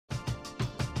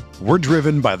We're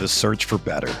driven by the search for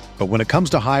better. But when it comes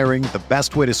to hiring, the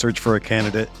best way to search for a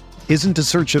candidate isn't to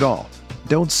search at all.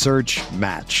 Don't search,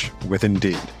 match with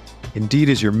Indeed. Indeed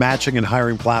is your matching and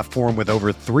hiring platform with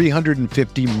over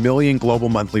 350 million global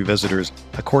monthly visitors,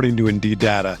 according to Indeed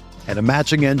data, and a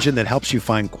matching engine that helps you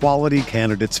find quality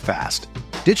candidates fast.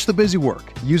 Ditch the busy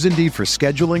work. Use Indeed for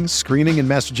scheduling, screening, and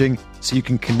messaging so you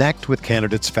can connect with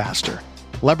candidates faster.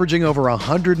 Leveraging over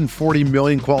 140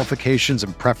 million qualifications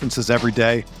and preferences every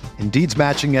day, Indeed's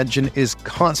matching engine is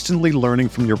constantly learning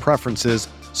from your preferences,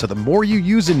 so the more you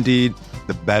use Indeed,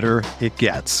 the better it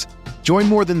gets. Join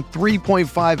more than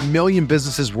 3.5 million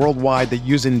businesses worldwide that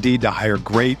use Indeed to hire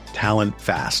great talent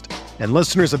fast. And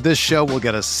listeners of this show will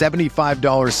get a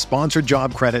 $75 sponsored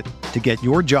job credit to get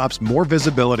your jobs more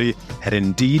visibility at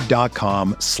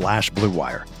Indeed.com/Blue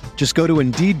Wire. Just go to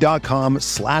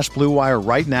Indeed.com/Blue Wire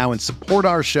right now and support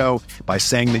our show by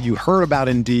saying that you heard about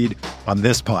Indeed on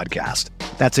this podcast.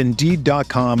 That's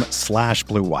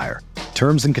Indeed.com/Blue Wire.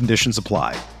 Terms and conditions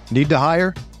apply. Need to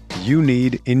hire? You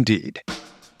need Indeed.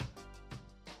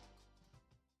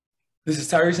 This is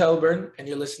Tyrese, and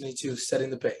you're listening to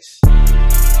Setting the Pace.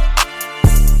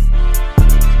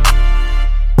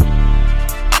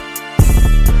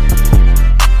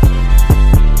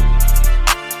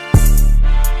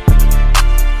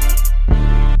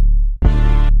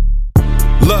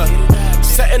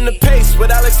 Setting the pace with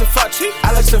Alex and Fauci.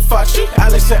 Alex and Fauci.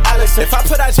 Alex and Alex. If I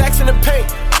put our jacks in the paint,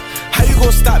 how you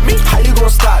gonna stop me? How you gonna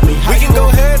stop me? We can go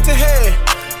head to head.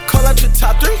 Call out your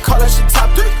top three. Call out your top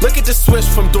three. Look at the switch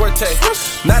from Duarte.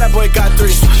 Now that boy got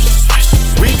three.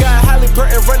 We got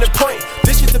Halliburton running point.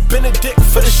 This is the Benedict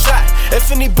for the shot.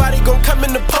 If anybody gon' come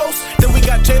in the post, then we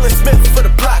got Jalen Smith for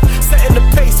the block. Setting the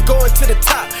pace, going to the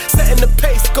top. Setting the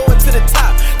pace, going to the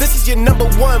top. This is your number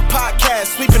one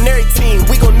podcast. Sweeping every team.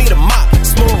 We gon' need a mop.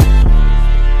 Smooth.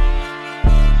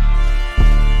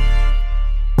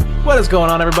 What is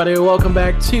going on, everybody? Welcome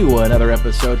back to another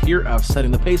episode here of Setting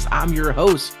the Pace. I'm your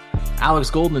host, Alex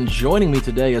Golden, and joining me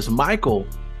today is Michael,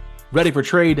 ready for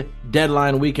trade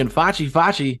deadline weekend.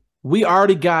 Facci, we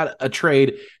already got a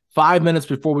trade 5 minutes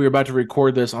before we were about to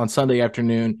record this on Sunday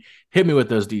afternoon. Hit me with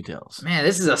those details. Man,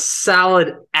 this is a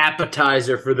solid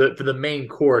appetizer for the main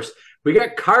course. We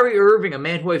got Kyrie Irving, a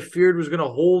man who I feared was going to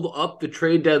hold up the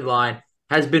trade deadline,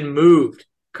 has been moved.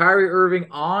 Kyrie Irving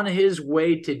on his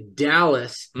way to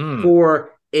Dallas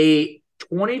for a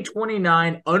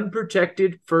 2029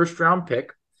 unprotected first-round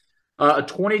pick, a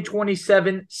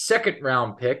 2027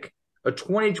 second-round pick, a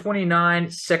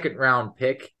 2029 second-round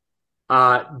pick,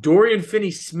 Dorian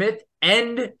Finney-Smith,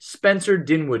 and Spencer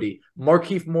Dinwiddie.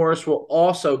 Markieff Morris will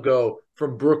also go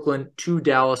from Brooklyn to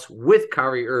Dallas with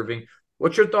Kyrie Irving.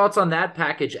 What's your thoughts on that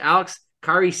package, Alex?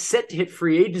 Kyrie set to hit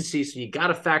free agency, so you got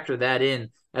to factor that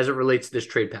in as it relates to this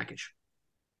trade package.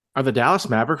 Are the Dallas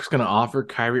Mavericks going to offer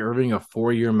Kyrie Irving a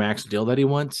 4-year max deal that he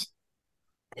wants?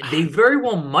 They very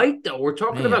well might, though. We're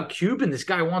talking about Cuban. This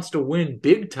guy wants to win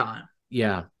big time.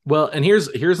 Yeah. Well, and here's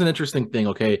an interesting thing,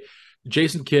 okay?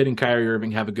 Jason Kidd and Kyrie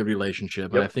Irving have a good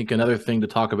relationship. Yep. And I think another thing to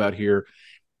talk about here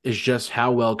is just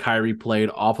how well Kyrie played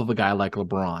off of a guy like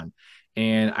LeBron.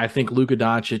 And I think Luka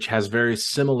Doncic has very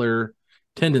similar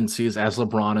tendencies as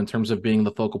LeBron in terms of being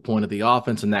the focal point of the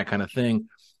offense and that kind of thing.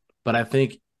 But I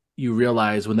think you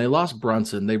realize when they lost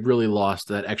Brunson, they really lost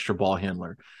that extra ball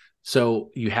handler.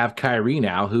 So you have Kyrie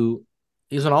now, who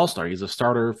is an all-star. He's a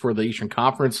starter for the Eastern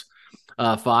Conference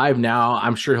 5. Now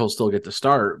I'm sure he'll still get to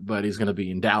start, but he's going to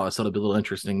be in Dallas. So it'll be a little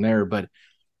interesting there. But,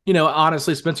 you know,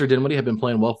 honestly, Spencer Dinwiddie had been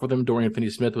playing well for them. Dorian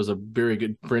Finney-Smith was a very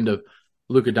good friend of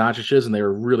Luka Doncic's, and they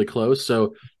were really close.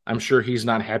 So I'm sure he's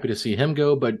not happy to see him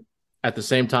go. But at the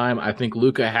same time, I think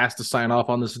Luka has to sign off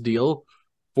on this deal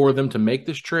for them to make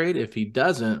this trade. If he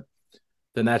doesn't,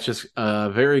 then that's just a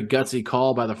very gutsy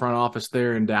call by the front office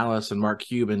there in Dallas and Mark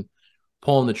Cuban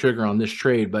pulling the trigger on this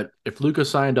trade. But if Luka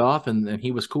signed off and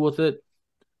he was cool with it,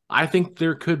 I think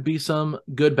there could be some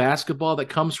good basketball that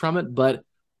comes from it, but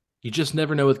you just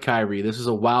never know with Kyrie. This is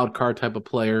a wild card type of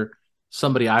player,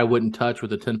 somebody I wouldn't touch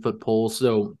with a 10-foot pole.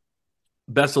 So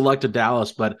best of luck to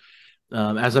Dallas. But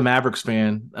as a Mavericks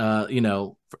fan, you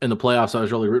know, in the playoffs, I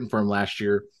was really rooting for him last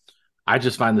year. I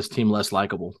just find this team less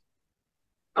likable.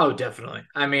 Oh, definitely.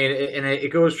 I mean, and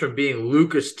it goes from being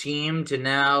Luka's team to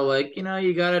now, like, you know,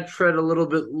 you got to tread a little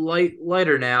bit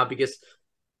lighter now, because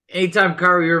anytime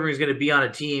Kyrie Irving is going to be on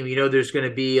a team, you know, there's going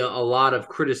to be a lot of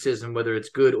criticism, whether it's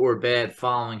good or bad,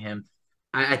 following him.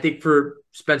 I think for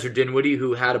Spencer Dinwiddie,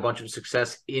 who had a bunch of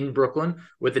success in Brooklyn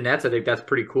with the Nets, I think that's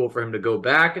pretty cool for him to go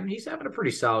back, and he's having a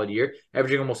pretty solid year,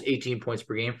 averaging almost 18 points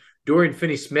per game. Dorian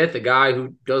Finney-Smith, a guy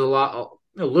who does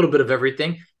a little bit of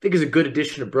everything, I think is a good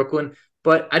addition to Brooklyn.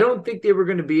 but I don't think they were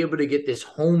going to be able to get this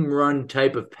home run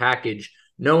type of package,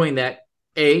 knowing that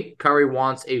Kyrie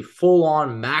wants a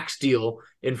full-on max deal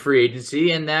in free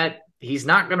agency and that he's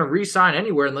not going to re-sign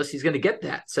anywhere unless he's going to get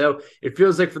that. So it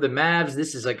feels like for the Mavs,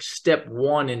 this is like step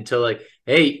one into like,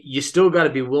 hey, you still got to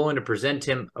be willing to present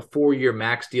him a 4-year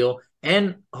max deal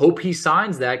and hope he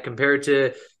signs that compared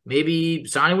to maybe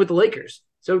signing with the Lakers.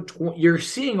 So you're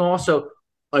seeing also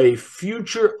a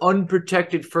future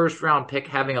unprotected first-round pick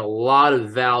having a lot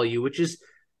of value, which is,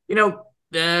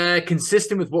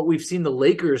 consistent with what we've seen the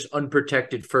Lakers'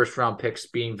 unprotected first-round picks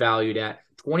being valued at.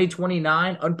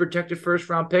 2029 unprotected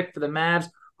first-round pick for the Mavs.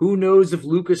 Who knows if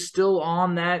Luka's still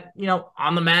on that,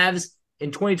 on the Mavs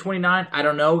in 2029? I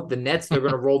don't know. The Nets, they're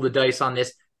going to roll the dice on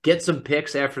this, get some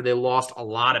picks after they lost a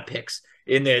lot of picks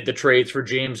in the trades for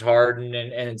James Harden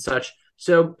and such.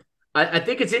 So I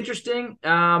think it's interesting,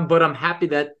 but I'm happy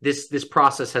that this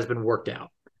process has been worked out.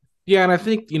 Yeah, and I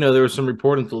think, there was some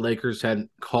reporting that the Lakers had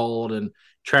called and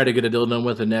tried to get a deal done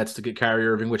with the Nets to get Kyrie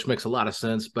Irving, which makes a lot of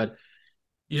sense. But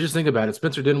you just think about it.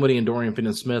 Spencer Dinwiddie and Dorian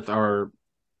Finney-Smith are,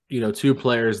 two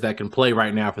players that can play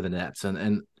right now for the Nets.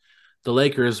 And the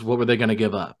Lakers, what were they going to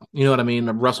give up? You know what I mean?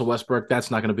 Russell Westbrook,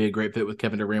 that's not going to be a great fit with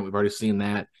Kevin Durant. We've already seen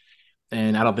that.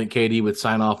 And I don't think KD would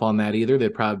sign off on that either.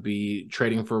 They'd probably be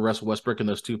trading for Russell Westbrook and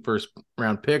those 2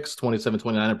 first-round picks, 27,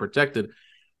 29 unprotected.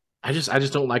 I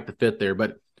just don't like the fit there.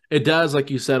 But it does, like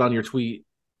you said on your tweet,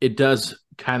 it does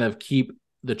kind of keep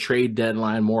the trade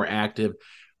deadline more active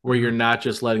where you're not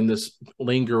just letting this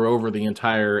linger over the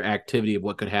entire activity of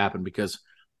what could happen. Because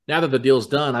now that the deal's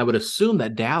done, I would assume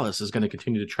that Dallas is going to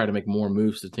continue to try to make more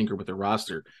moves to tinker with their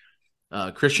roster.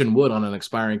 Christian Wood on an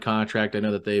expiring contract. I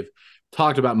know that they've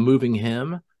talked about moving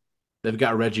him. They've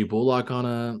got Reggie Bullock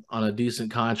on a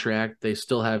decent contract. They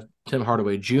still have Tim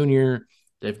Hardaway Jr.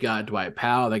 They've got Dwight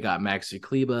Powell. They got Maxi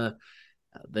Kleba.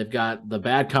 They've got the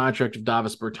bad contract of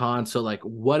Davis Bertans. So, like,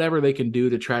 whatever they can do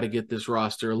to try to get this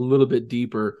roster a little bit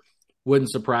deeper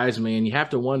wouldn't surprise me. And you have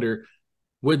to wonder,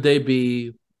 would they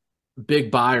be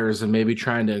big buyers and maybe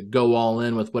trying to go all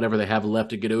in with whatever they have left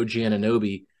to get OG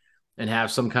Anunoby and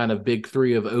have some kind of big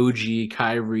three of OG,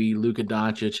 Kyrie, Luka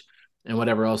Doncic, and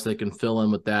whatever else they can fill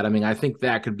in with that? I mean, I think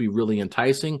that could be really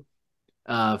enticing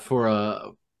for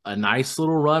a nice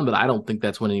little run, but I don't think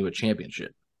that's winning you a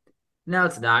championship. No,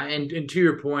 it's not. And to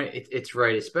your point, it's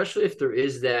right, especially if there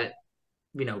is that,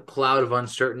 cloud of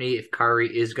uncertainty. If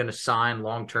Kyrie is going to sign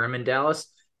long-term in Dallas,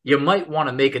 you might want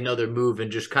to make another move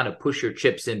and just kind of push your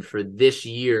chips in for this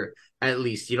year. At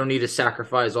least you don't need to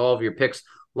sacrifice all of your picks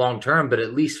long-term, but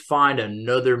at least find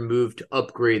another move to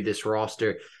upgrade this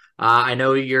roster. I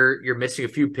know you're missing a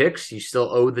few picks. You still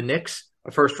owe the Knicks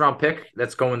a first-round pick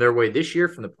that's going their way this year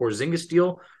from the Porzingis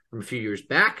deal from a few years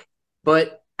back.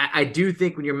 But I do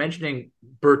think when you're mentioning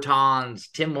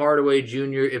Bertans, Tim Hardaway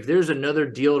Jr., if there's another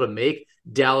deal to make,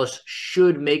 Dallas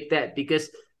should make that, because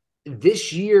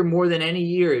this year, more than any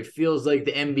year, it feels like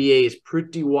the NBA is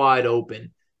pretty wide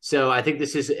open. So I think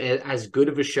this is as good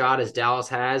of a shot as Dallas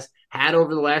has had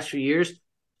over the last few years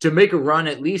to make a run,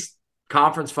 at least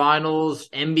conference finals,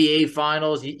 NBA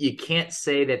finals. You can't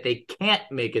say that they can't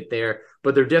make it there,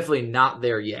 but they're definitely not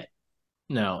there yet.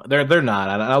 No, they're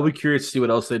not. I'll be curious to see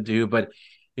what else they do, but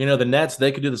the Nets,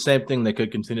 they could do the same thing. They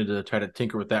could continue to try to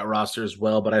tinker with that roster as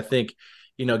well. But I think,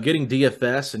 getting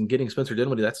DFS and getting Spencer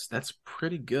Dinwiddie, that's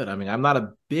pretty good. I mean, I'm not a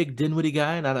big Dinwiddie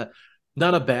guy,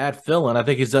 not a bad fill-in. I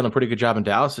think he's done a pretty good job in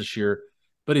Dallas this year,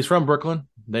 but he's from Brooklyn.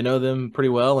 They know them pretty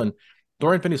well. And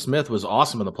Dorian Finney-Smith was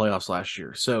awesome in the playoffs last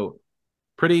year. So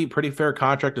pretty fair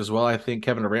contract as well. I think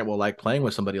Kevin Durant will like playing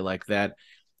with somebody like that.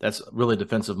 That's really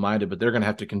defensive-minded, but they're going to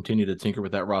have to continue to tinker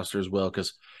with that roster as well,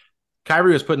 because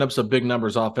Kyrie was putting up some big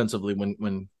numbers offensively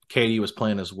when KD was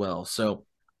playing as well. So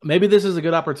maybe this is a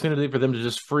good opportunity for them to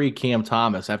just free Cam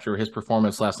Thomas after his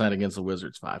performance last night against the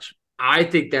Wizards, Foch. I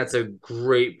think that's a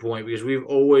great point, because we've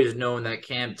always known that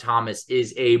Cam Thomas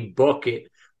is a bucket.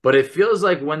 But it feels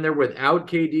like when they're without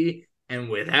KD and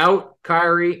without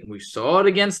Kyrie, we saw it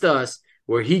against us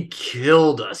where he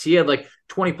killed us. He had like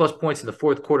 20-plus points in the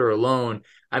fourth quarter alone.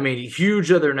 I mean,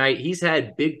 huge other night. He's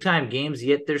had big-time games,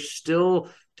 yet there's still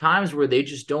 – times where they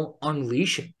just don't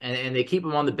unleash him and they keep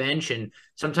him on the bench, and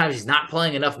sometimes he's not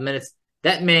playing enough minutes.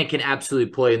 That man can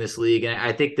absolutely play in this league. And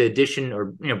I think the addition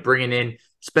or, bringing in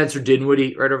Spencer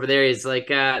Dinwiddie right over there is like,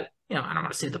 I don't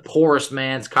want to say the poorest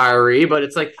man's Kyrie, but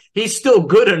it's like he's still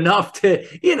good enough to,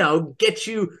 get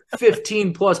you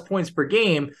 15 plus points per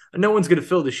game. No one's going to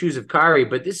fill the shoes of Kyrie,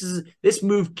 but this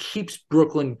move keeps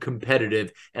Brooklyn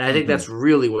competitive. And I think that's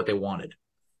really what they wanted.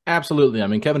 Absolutely. I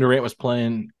mean, Kevin Durant was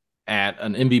playing at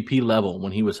an MVP level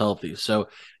when he was healthy. So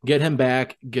get him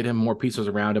back, get him more pieces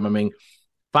around him. I mean,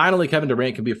 finally Kevin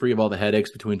Durant can be free of all the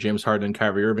headaches between James Harden and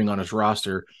Kyrie Irving on his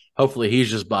roster. Hopefully he's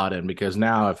just bought in, because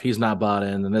now if he's not bought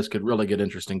in, then this could really get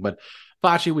interesting. But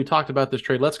Facci, we talked about this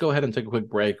trade. Let's go ahead and take a quick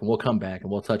break, and we'll come back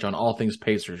and we'll touch on all things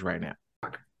Pacers right now.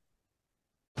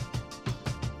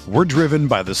 We're driven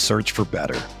by the search for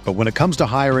better. But when it comes to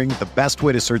hiring, the best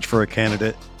way to search for a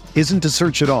candidate isn't to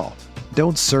search at all.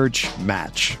 Don't search,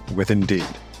 match with Indeed.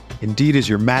 Indeed is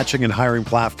your matching and hiring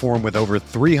platform with over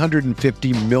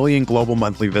 350 million global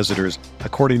monthly visitors,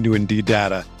 according to Indeed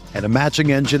data, and a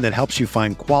matching engine that helps you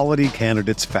find quality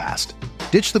candidates fast.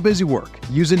 Ditch the busy work.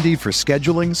 Use Indeed for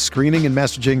scheduling, screening, and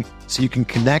messaging so you can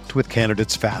connect with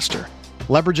candidates faster.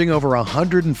 Leveraging over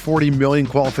 140 million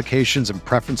qualifications and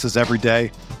preferences every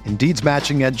day, Indeed's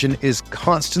matching engine is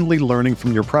constantly learning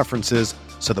from your preferences,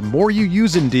 so the more you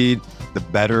use Indeed, the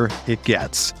better it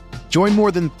gets. Join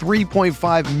more than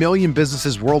 3.5 million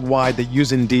businesses worldwide that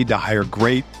use Indeed to hire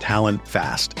great talent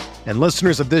fast. And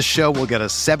listeners of this show will get a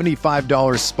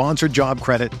 $75 sponsored job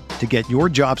credit to get your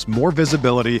jobs more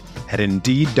visibility at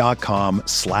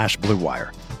Indeed.com/Blue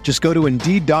Wire. Just go to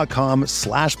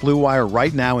Indeed.com/Blue Wire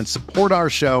right now and support our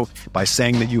show by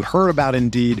saying that you heard about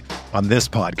Indeed on this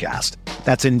podcast.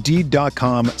 That's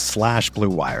Indeed.com/Blue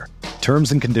Wire.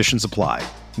 Terms and conditions apply.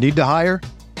 Need to hire?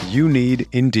 You need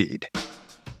Indeed.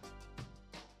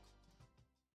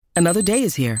 Another day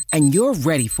is here, and you're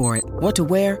ready for it. What to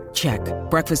wear? Check.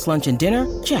 Breakfast, lunch, and dinner?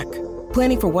 Check.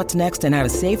 Planning for what's next and how to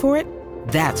save for it?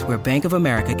 That's where Bank of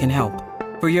America can help.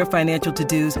 For your financial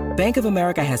to-dos, Bank of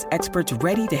America has experts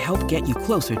ready to help get you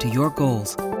closer to your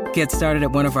goals. Get started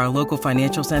at one of our local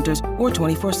financial centers or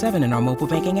 24/7 in our mobile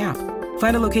banking app.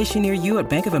 Find a location near you at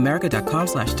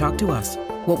bankofamerica.com/talktous.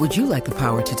 What would you like the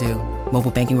power to do?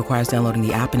 Mobile banking requires downloading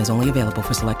the app and is only available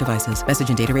for select devices. Message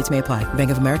and data rates may apply.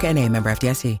 Bank of America NA, member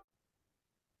FDIC.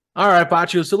 All right,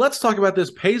 Facci. So let's talk about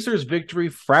this Pacers victory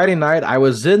Friday night. I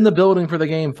was in the building for the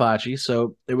game, Facci,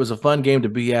 so it was a fun game to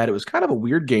be at. It was kind of a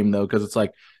weird game, though, because it's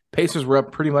like Pacers were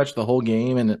up pretty much the whole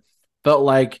game, and it felt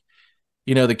like,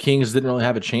 the Kings didn't really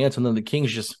have a chance, and then the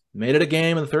Kings just made it a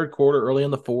game in the third quarter, early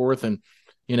in the fourth, and,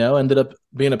 ended up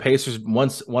being a Pacers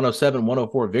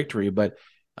 107-104 victory. But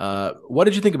what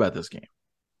did you think about this game?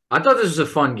 I thought this was a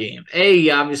fun game.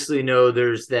 You obviously know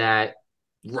there's that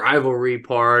rivalry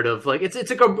part of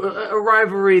it's like a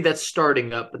rivalry that's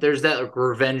starting up, but there's that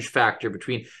revenge factor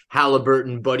between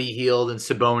Halliburton, Buddy Hield, and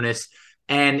Sabonis.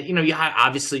 And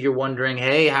obviously you're wondering,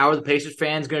 hey, how are the Pacers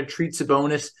fans going to treat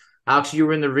Sabonis? Alex, you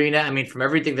were in the arena. I mean, from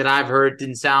everything that I've heard, it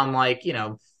didn't sound like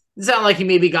he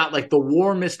maybe got the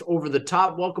warmest over the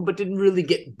top welcome, but didn't really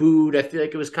get booed. I feel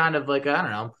like it was kind of like, I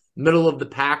don't know, middle of the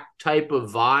pack type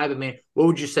of vibe. I mean, what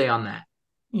would you say on that?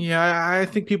 Yeah, I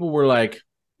think people were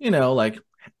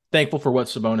thankful for what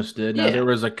Sabonis did. Now, there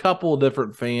was a couple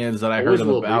different fans that I heard on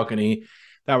the balcony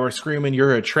that were screaming,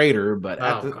 "You're a traitor!" But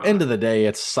at the end of the day,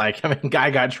 it's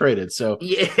guy got traded. So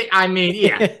he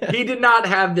did not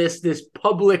have this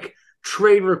public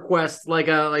trade request like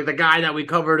the guy that we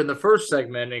covered in the first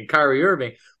segment in Kyrie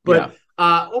Irving. But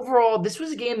overall, this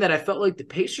was a game that I felt like the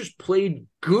Pacers played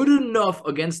good enough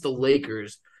against the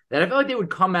Lakers that I felt like they would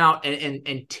come out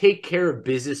and take care of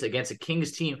business against a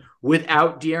Kings team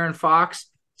without De'Aaron Fox.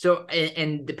 So,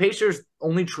 and the Pacers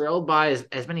only trailed by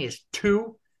as many as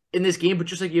 2 in this game. But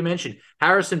just like you mentioned,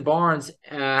 Harrison Barnes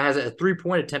has a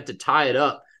 3-point attempt to tie it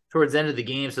up towards the end of the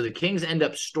game. So the Kings end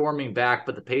up storming back,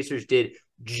 but the Pacers did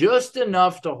just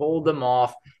enough to hold them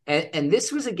off. And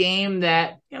this was a game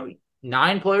that,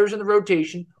 9 players in the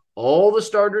rotation, all the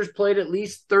starters played at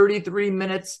least 33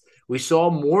 minutes. We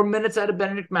saw more minutes out of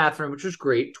Benedict Mathurin, which was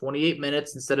great, 28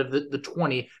 minutes instead of the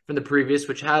 20 from the previous,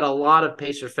 which had a lot of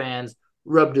Pacer fans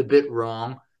rubbed a bit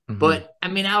wrong. Mm-hmm. But, I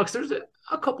mean, Alex, there's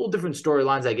a couple of different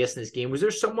storylines, I guess, in this game. Was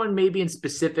there someone maybe in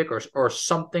specific or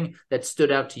something that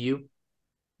stood out to you?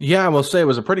 Yeah, I will say it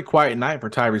was a pretty quiet night for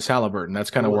Tyrese Halliburton. That's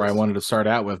kind of where I wanted to start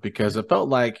out with, because it felt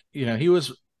like, he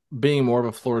was being more of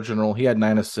a floor general. He had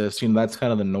 9 assists. That's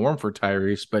kind of the norm for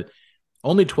Tyrese, but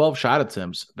only 12 shot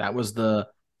attempts. That was I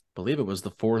believe it was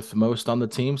the 4th most on the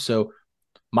team. So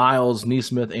Miles,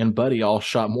 Nesmith, and Buddy all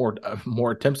shot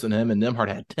more attempts than him, and Nembhard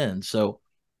had 10. So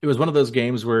it was one of those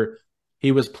games where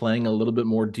he was playing a little bit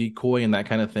more decoy and that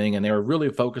kind of thing, and they were really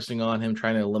focusing on him,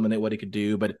 trying to eliminate what he could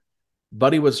do. But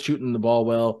Buddy was shooting the ball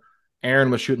well,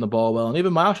 Aaron was shooting the ball well, and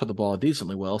even Miles shot the ball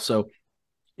decently well. So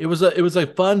it was a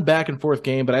fun back and forth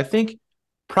game. But I think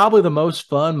probably the most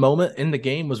fun moment in the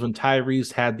game was when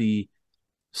Tyrese had the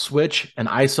switch and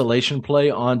isolation play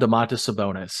on Domantas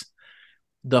Sabonis.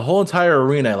 The whole entire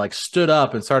arena stood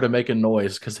up and started making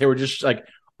noise because they were just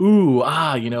ooh,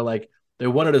 they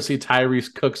wanted to see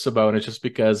Tyrese cook Sabonis just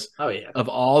because of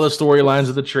all the storylines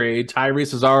of the trade.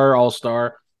 Tyrese is our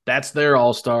all-star. That's their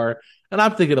all-star. And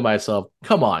I'm thinking to myself,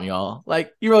 come on, y'all.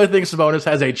 Like, you really think Sabonis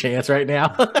has a chance right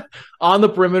now on the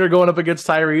perimeter going up against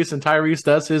Tyrese, and Tyrese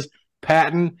does his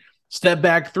patent step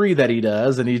back three that he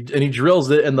does, and he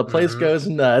drills it, and the place goes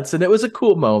nuts. And it was a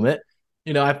cool moment.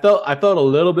 You know, I felt a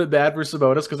little bit bad for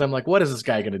Sabonis because I'm like, what is this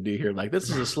guy going to do here? Like, this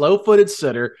is a slow-footed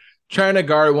sitter trying to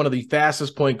guard one of the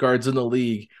fastest point guards in the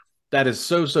league. That is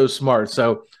so smart.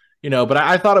 So, you know, but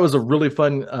I thought it was a really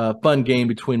fun game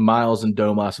between Miles and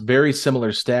Domas. Very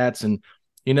similar stats, and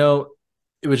you know,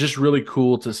 it was just really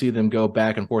cool to see them go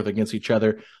back and forth against each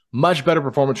other. Much better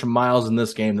performance from Miles in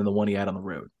this game than the one he had on the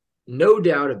road. No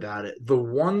doubt about it. The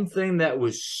one thing that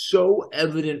was so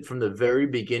evident from the very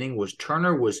beginning was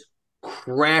Turner was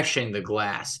crashing the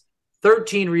glass.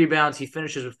 13 rebounds. He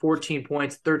finishes with 14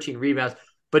 points, 13 rebounds,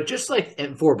 but just like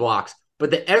in 4 blocks. But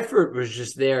the effort was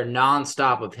just there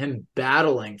nonstop of him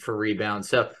battling for rebounds.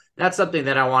 So that's something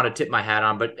that I want to tip my hat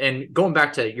on. And going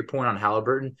back to your point on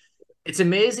Halliburton, it's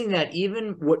amazing that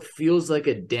even what feels like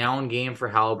a down game for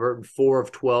Halliburton, 4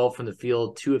 of 12 from the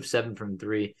field, 2 of 7 from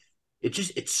 3,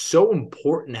 it's so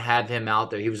important to have him out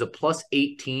there. He was a plus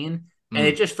 18, and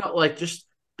it just felt like just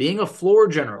being a floor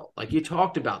general, like you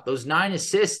talked about, those 9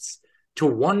 assists to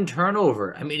 1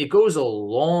 turnover. I mean, it goes a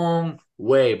long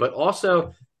way. But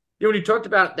also, you know, when you talked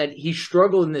about that he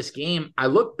struggled in this game, I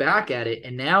look back at it,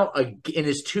 and now in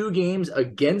his 2 games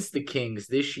against the Kings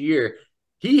this year,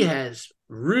 he has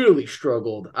really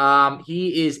struggled.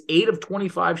 He is 8 of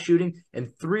 25 shooting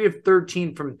and 3 of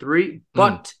 13 from 3,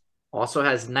 but also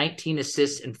has 19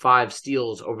 assists and 5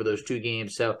 steals over those 2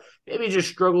 games. So maybe just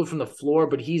struggled from the floor,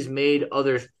 but he's made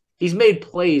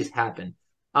plays happen.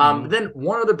 Then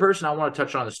one other person I want to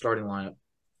touch on the starting lineup.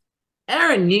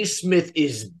 Aaron Nesmith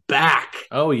is back.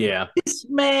 Oh, yeah. This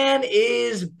man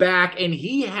is back, and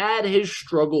he had his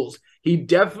struggles. He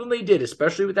definitely did,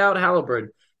 especially without Halliburton.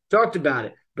 Talked about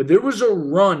it. But there was a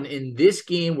run in this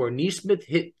game where Nesmith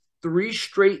hit 3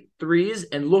 straight threes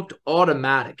and looked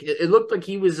automatic. It looked like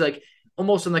he was like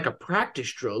almost in like a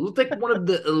practice drill. It looked like one of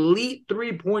the elite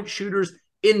 3-point shooters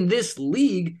in this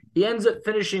league. He ends up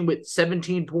finishing with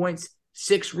 17 points,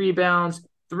 6 rebounds,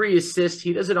 3 assists.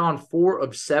 He does it on 4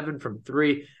 of 7 from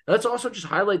 3. Now, let's also just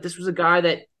highlight this was a guy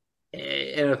that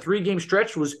in a 3-game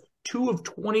stretch was 2 of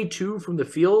 22 from the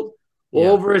field.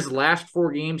 Well, over his last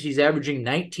 4 games, he's averaging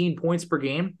 19 points per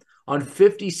game on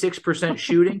 56%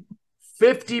 shooting,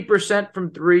 50%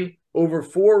 from 3, over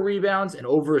 4 rebounds, and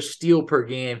over a steal per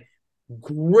game.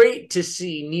 Great to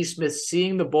see Nesmith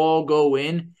seeing the ball go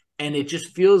in, and it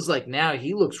just feels like now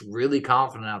he looks really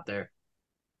confident out there.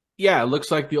 Yeah, it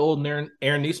looks like the old Aaron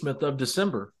Nesmith of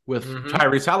December with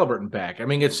Tyrese Halliburton back. I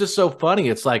mean, it's just so funny.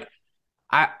 It's like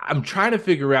I'm trying to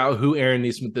figure out who Aaron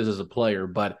Nesmith is as a player,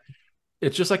 but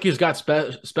it's just like he's got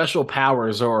special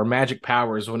powers or magic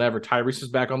powers whenever Tyrese is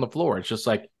back on the floor. It's just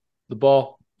like the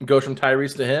ball goes from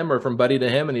Tyrese to him or from Buddy to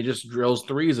him, and he just drills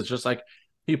threes. It's just like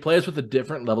he plays with a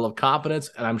different level of confidence,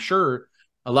 and I'm sure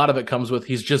a lot of it comes with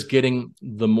he's just getting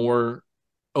the more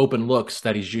open looks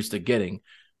that he's used to getting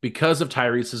because of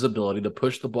Tyrese's ability to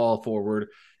push the ball forward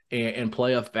and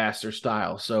play a faster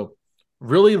style. So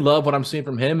really love what I'm seeing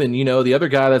from him. And, you know, the other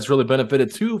guy that's really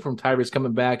benefited too from Tyrese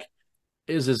coming back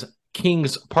is his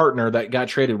Kings partner that got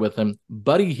traded with him,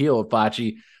 Buddy Hield,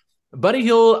 Facci. Buddy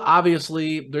Hield,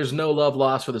 obviously, there's no love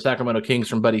lost for the Sacramento Kings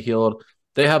from Buddy Hield.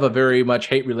 They have a very much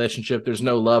hate relationship. There's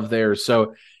no love there.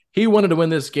 So he wanted to win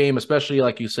this game, especially,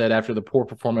 like you said, after the poor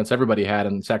performance everybody had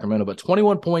in Sacramento. But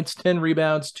 21 points, 10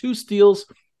 rebounds, 2 steals,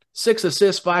 6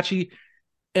 assists, Facci.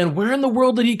 And where in the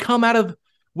world did he come out of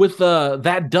with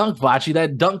that dunk, Facci?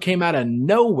 That dunk came out of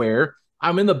nowhere.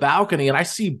 I'm in the balcony, and I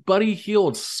see Buddy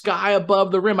Hield sky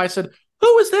above the rim. I said,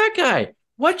 who is that guy?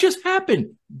 What just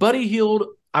happened? Buddy Hield,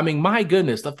 I mean, my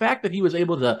goodness, the fact that he was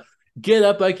able to get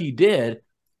up like he did,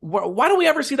 why don't we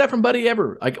ever see that from Buddy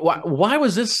ever? Like, why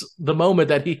was this the moment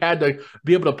that he had to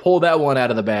be able to pull that one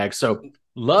out of the bag? So,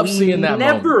 love seeing that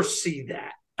moment. Never see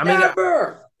that. I mean,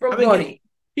 never from Buddy.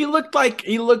 He looked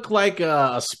like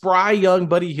a spry young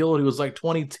Buddy Hield who was like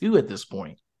 22 at this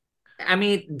point. I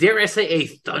mean, dare I say a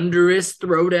thunderous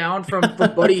throwdown from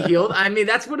Buddy Hield? I mean,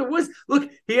 that's what it was. Look,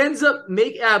 he ends up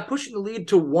pushing the lead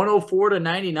to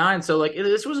 104-99. So, like,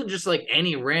 this wasn't just like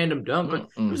any random dunk, but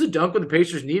it was a dunk when the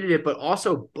Pacers needed it. But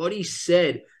also, Buddy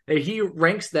said that he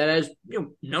ranks that as, you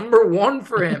know, number 1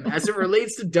 for him as it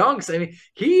relates to dunks. I mean,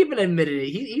 he even admitted it.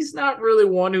 He's not really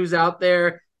one who's out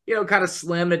there, you know, kind of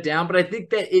slamming it down. But I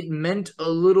think that it meant a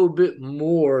little bit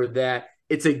more that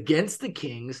it's against the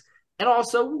Kings. And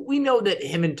also, we know that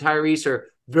him and Tyrese are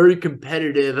very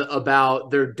competitive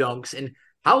about their dunks. And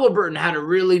Halliburton had a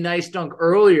really nice dunk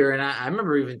earlier, and I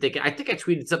remember even thinking, I think I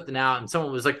tweeted something out, and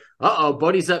someone was like, "Uh-oh,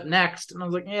 Buddy's up next," and I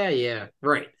was like, "Yeah,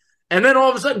 right." And then all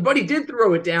of a sudden, Buddy did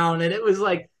throw it down, and it was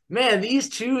like, man, these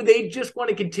two, they just want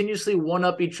to continuously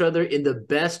one-up each other in the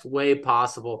best way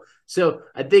possible. So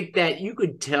I think that you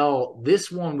could tell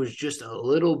this one was just a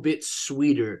little bit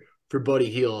sweeter for Buddy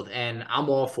Hield, and I'm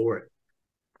all for it.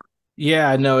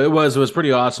 Yeah, no, it was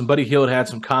pretty awesome. Buddy Hield had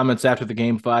some comments after the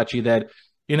game, Facci, that,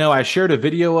 I shared a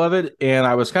video of it, and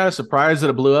I was kind of surprised that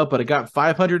it blew up, but it got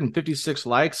 556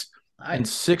 likes and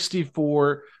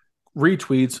 64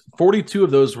 retweets. 42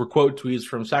 of those were quote tweets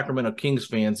from Sacramento Kings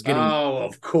fans getting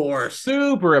of course,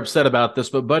 super upset about this.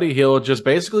 But Buddy Hield just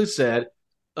basically said,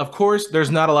 of course,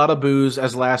 there's not a lot of booze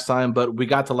as last time, but we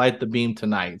got to light the beam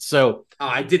tonight. So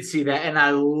I did see that, and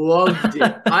I loved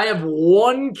it. I have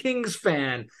one Kings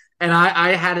fan, and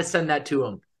I had to send that to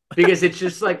him because it's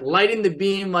just like lighting the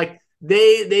beam. Like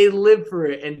they live for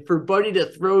it, and for Buddy to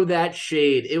throw that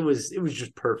shade, it was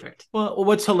just perfect. Well,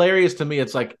 what's hilarious to me,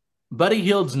 it's like Buddy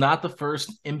Hield's not the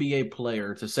first NBA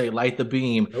player to say light the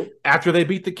beam after they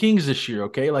beat the Kings this year,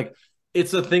 okay? Like,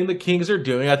 it's a thing the Kings are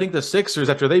doing. I think the Sixers,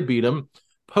 after they beat them,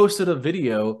 posted a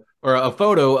video or a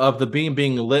photo of the beam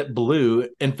being lit blue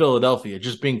in Philadelphia,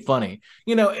 just being funny.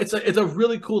 It's a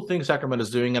really cool thing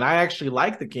Sacramento's doing, and I actually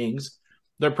like the Kings.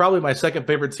 They're probably my second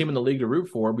favorite team in the league to root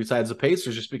for besides the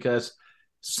Pacers, just because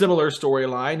similar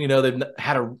storyline. They've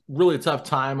had a really tough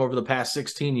time over the past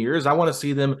 16 years. I want to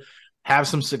see them have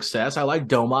some success. I like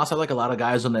Domas. I like a lot of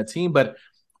guys on that team, but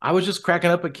I was just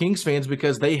cracking up at Kings fans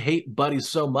because they hate Buddy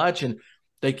so much, and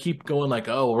they keep going like,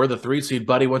 "Oh, we're the 3 seed.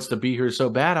 Buddy wants to be here so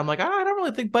bad." I'm like, I don't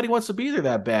really think Buddy wants to be there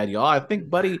that bad, y'all. I think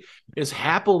Buddy is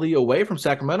happily away from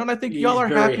Sacramento, and I think y'all are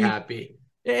happy.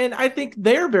 And I think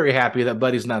they're very happy that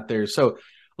Buddy's not there. So,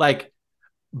 like,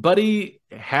 Buddy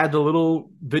had the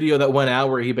little video that went out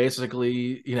where he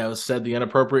basically, said the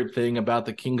inappropriate thing about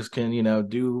the Kings can,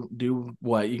 do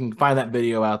what. You can find that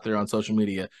video out there on social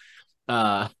media.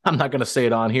 I'm not going to say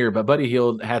it on here, but Buddy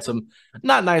Hield had some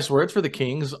not nice words for the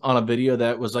Kings on a video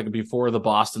that was like before the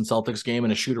Boston Celtics game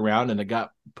in a shoot around, and it got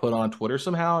put on Twitter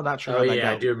somehow. Not sure. Oh,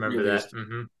 yeah, I do remember that.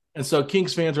 Mm-hmm. And so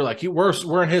Kings fans are like,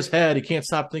 we're in his head. He can't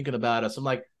stop thinking about us. I'm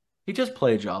like, he just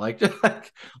played y'all. Like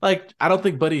I don't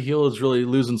think Buddy Hield is really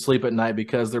losing sleep at night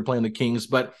because they're playing the Kings,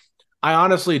 but I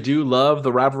honestly do love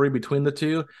the rivalry between the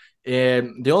two.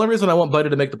 And the only reason I want Buddy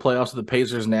to make the playoffs with the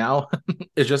Pacers now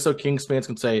is just so Kings fans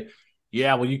can say,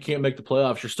 yeah, well, you can't make the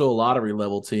playoffs. You're still a lottery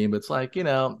level team. It's like,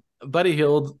 Buddy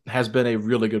Hield has been a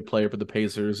really good player for the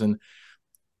Pacers, and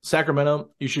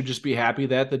Sacramento, you should just be happy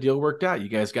that the deal worked out. You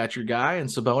guys got your guy and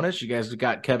Sabonis. You guys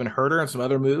got Kevin Huerter and some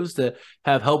other moves to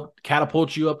have helped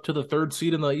catapult you up to the 3rd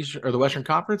seed in the East or the Western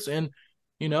Conference. And,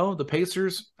 the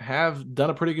Pacers have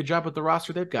done a pretty good job with the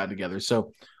roster they've gotten together.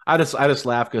 So I just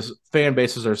laugh because fan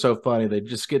bases are so funny. They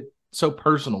just get so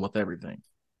personal with everything.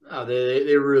 Oh,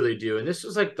 they really do. And this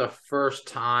was like the first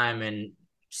time in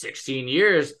 16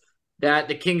 years that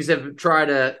the Kings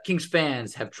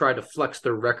fans have tried to flex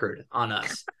their record on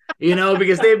us,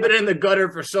 because they've been in the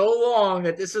gutter for so long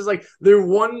that this is like their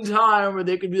one time where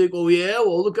they could be like, oh yeah,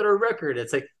 well, look at our record.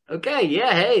 It's like, okay,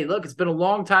 yeah, hey, look, it's been a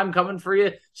long time coming for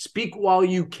you. Speak while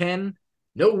you can.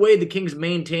 No way the Kings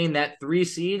maintain that 3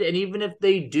 seed. And even if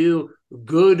they do,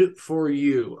 good for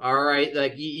you. All right.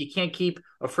 Like you can't keep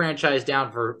a franchise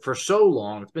down for so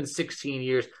long. It's been 16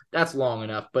 years. That's long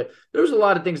enough. But there was a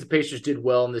lot of things the Pacers did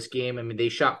well in this game. I mean, they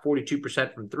shot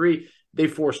 42% from 3. They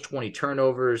forced 20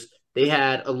 turnovers. They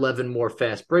had 11 more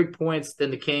fast break points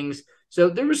than the Kings. So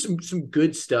there was some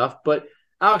good stuff. But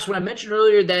Alex, when I mentioned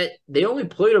earlier that they only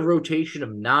played a rotation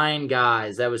of 9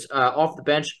 guys, that was off the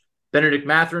bench. Benedict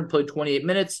Mathurin played 28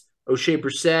 minutes. O'Shea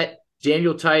Brissett,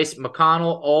 Daniel Tice,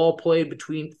 McConnell all played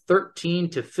between 13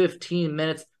 to 15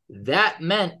 minutes. That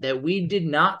meant that we did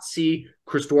not see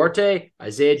Chris Duarte,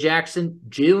 Isaiah Jackson,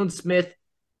 Jalen Smith.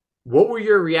 What were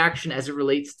your reaction as it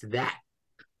relates to that?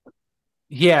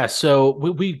 Yeah, so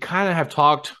we kind of have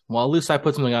talked, well, at least I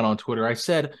put something out on Twitter. I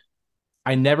said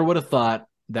I never would have thought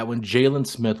that when Jalen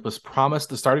Smith was promised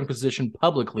the starting position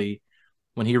publicly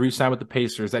when he re-signed with the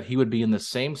Pacers, that he would be in the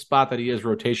same spot that he is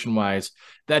rotation-wise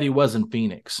that he was in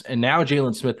Phoenix. And now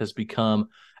Jalen Smith has become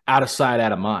out of sight,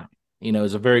 out of mind.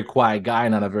 He's a very quiet guy,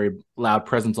 not a very loud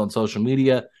presence on social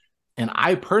media. And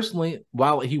I personally,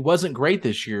 while he wasn't great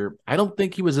this year, I don't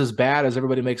think he was as bad as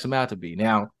everybody makes him out to be.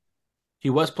 Now, he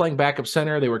was playing backup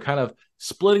center. They were kind of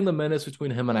splitting the minutes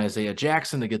between him and Isaiah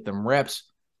Jackson to get them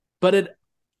reps. But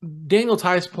Daniel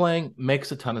Tice playing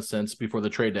makes a ton of sense before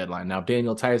the trade deadline. Now, if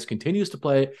Daniel Tice continues to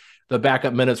play the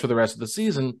backup minutes for the rest of the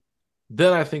season,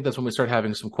 then I think that's when we start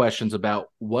having some questions about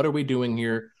what are we doing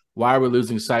here? why are we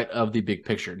losing sight of the big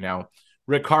picture? Now,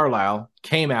 Rick Carlisle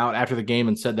came out after the game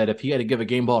and said that if he had to give a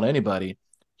game ball to anybody,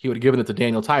 he would have given it to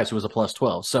Daniel Tice, who was a plus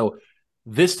 12. So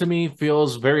this to me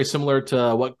feels very similar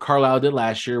to what Carlisle did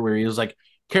last year, where he was like,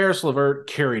 Karis LeVert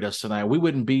carried us tonight. We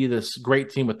wouldn't be this great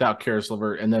team without Karis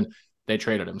LeVert, and then they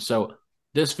traded him. So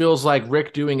this feels like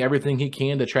Rick doing everything he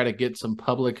can to try to get some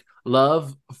public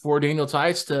love for Daniel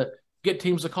Tice to get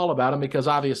teams to call about him, because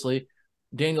obviously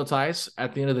Daniel Tice,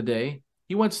 at the end of the day,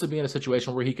 he wants to be in a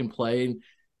situation where he can play and,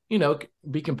 you know,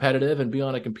 be competitive and be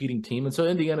on a competing team. And so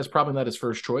Indiana is probably not his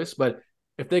first choice, but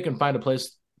if they can find a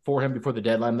place for him before the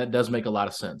deadline, that does make a lot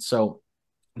of sense. So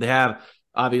they have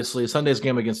obviously Sunday's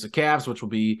game against the Cavs,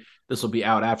 this will be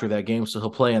out after that game. So he'll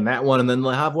play in that one. And then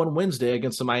they'll have one Wednesday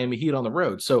against the Miami Heat on the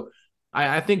road. So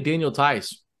I think Daniel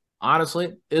Tice,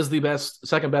 honestly, is the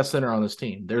second best center on this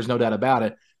team. There's no doubt about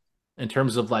it in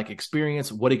terms of like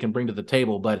experience, what he can bring to the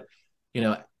table. But, you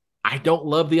know, I don't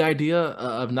love the idea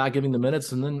of not giving the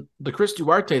minutes. And then the Chris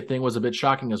Duarte thing was a bit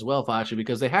shocking as well, Facci,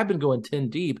 because they had been going 10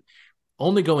 deep,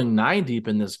 only going 9 deep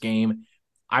in this game.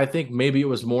 I think maybe it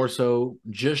was more so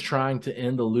just trying to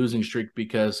end the losing streak,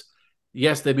 because,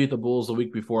 yes, they beat the Bulls the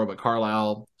week before, but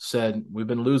Carlisle said, we've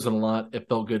been losing a lot. It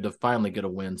felt good to finally get a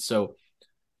win. So,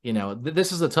 you know,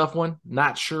 this is a tough one.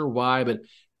 Not sure why, but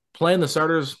playing the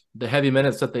starters, the heavy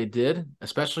minutes that they did,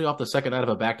 especially off the second night of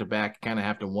a back-to-back, kind of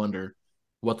have to wonder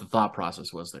what the thought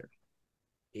process was there.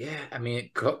 Yeah, I mean,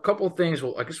 a couple of things.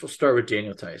 Well, I guess we'll start with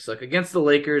Daniel Tice. Like against the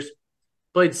Lakers,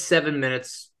 played 7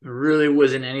 minutes, really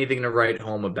wasn't anything to write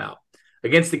home about.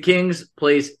 Against the Kings,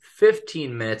 plays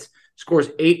 15 minutes,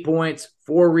 scores 8 points,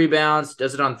 4 rebounds,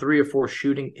 does it on 3 or 4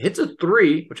 shooting, hits a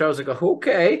 3, which I was like,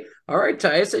 okay, all right,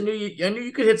 Tice, I knew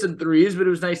you could hit some threes, but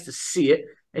it was nice to see it.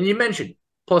 And you mentioned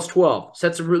plus 12,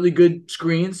 set some really good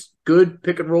screens, good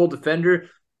pick and roll defender.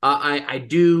 I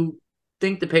do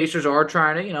think the Pacers are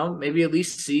trying to, you know, maybe at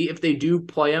least see if they do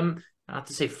play him, not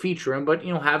to say feature him, but,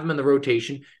 you know, have him in the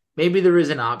rotation. Maybe there is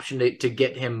an option to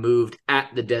get him moved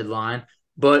at the deadline.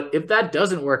 But if that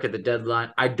doesn't work at the deadline,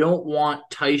 I don't want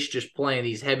Tice just playing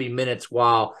these heavy minutes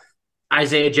while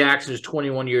Isaiah Jackson is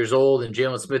 21 years old and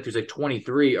Jalen Smith, who's like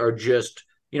 23, are just,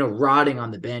 you know, rotting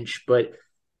on the bench. But,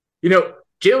 you know,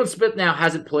 Jalen Smith now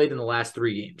hasn't played in the last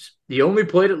 3 games. He only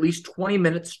played at least 20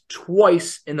 minutes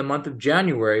twice in the month of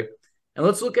January. And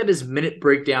let's look at his minute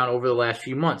breakdown over the last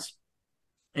few months.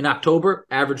 In October,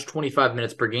 averaged 25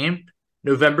 minutes per game.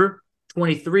 November,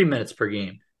 23 minutes per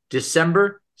game.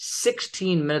 December,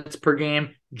 16 minutes per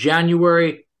game.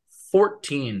 January,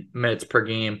 14 minutes per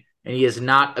game. And he has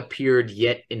not appeared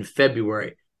yet in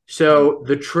February. So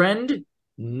the trend,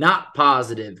 not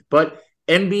positive. But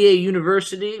NBA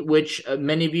University, which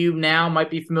many of you now might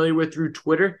be familiar with through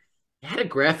Twitter, had a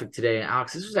graphic today. And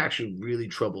Alex, this was actually really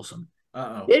troublesome.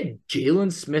 They had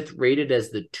Jalen Smith rated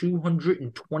as the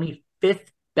 225th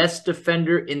best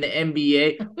defender in the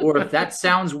NBA, or if that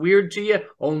sounds weird to you,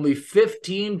 only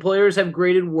 15 players have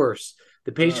graded worse.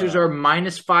 The Pacers are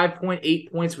minus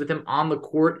 5.8 points with him on the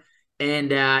court,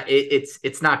 and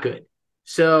it's not good.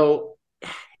 So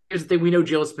here's the thing. We know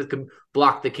Jalen Smith can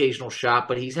block the occasional shot,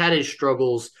 but he's had his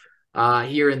struggles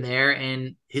here and there,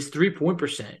 and his three-point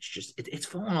percentage, it's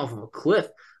fallen off of a cliff.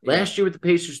 Last year with the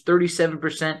Pacers,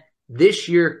 37%. This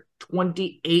year,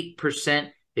 28%.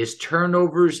 His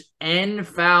turnovers and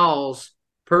fouls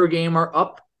per game are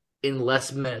up in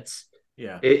less minutes.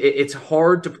 Yeah, it's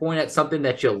hard to point at something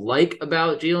that you like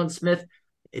about Jalen Smith.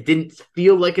 It didn't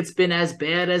feel like it's been as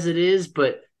bad as it is,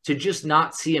 but to just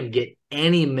not see him get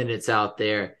any minutes out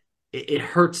there, it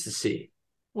hurts to see.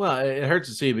 Well, it hurts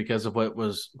to see because of what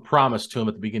was promised to him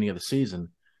at the beginning of the season.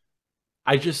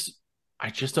 I just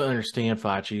don't understand,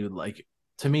 Facci. Like,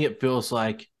 to me, it feels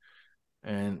like,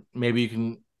 and maybe you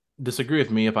can disagree with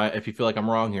me if you feel like I'm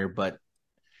wrong here, but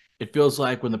it feels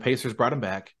like when the Pacers brought him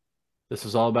back, this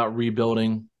is all about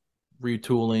rebuilding,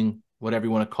 retooling, whatever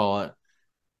you want to call it.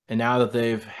 And now that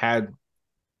they've had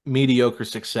mediocre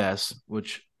success,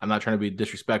 which I'm not trying to be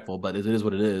disrespectful, but it is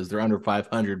what it is. They're under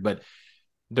 500, but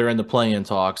they're in the play-in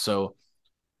talk. So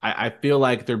I feel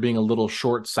like they're being a little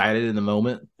short-sighted in the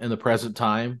moment, in the present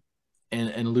time,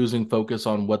 and losing focus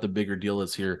on what the bigger deal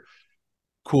is here.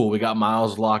 Cool, we got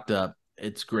Miles locked up.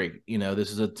 It's great. You know,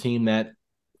 this is a team that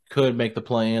could make the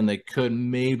play-in. They could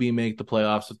maybe make the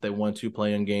playoffs if they want to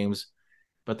play in games,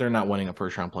 but they're not winning a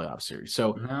first-round playoff series.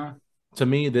 So to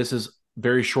me, this is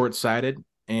very short-sighted.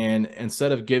 And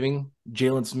instead of giving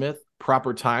Jalen Smith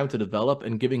proper time to develop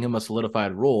and giving him a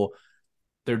solidified role,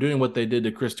 they're doing what they did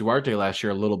to Chris Duarte last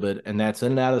year a little bit, and that's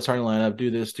in and out of the starting lineup,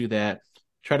 do this, do that,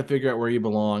 try to figure out where you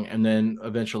belong, and then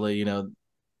eventually, you know,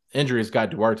 injuries got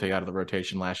Duarte out of the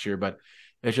rotation last year, but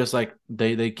It's just like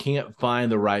they can't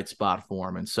find the right spot for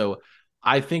him. And so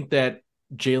I think that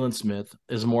Jalen Smith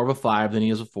is more of a 5 than he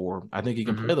is a 4. I think he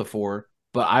can play the 4,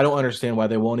 but I don't understand why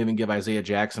they won't even give Isaiah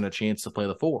Jackson a chance to play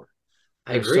the 4.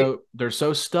 I agree. They're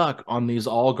so stuck on these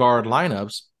all guard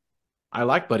lineups. I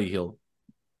like Buddy Hield.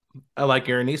 I like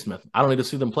Aaron Nesmith. I don't need to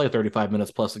see them play 35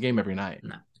 minutes plus the game every night.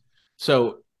 No.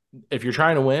 So if you're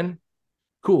trying to win,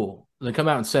 cool, then come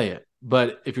out and say it.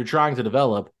 But if you're trying to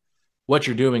develop, what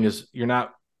you're doing is you're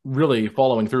not really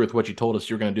following through with what you told us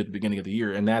you're going to do at the beginning of the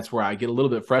year. And that's where I get a little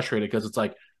bit frustrated because it's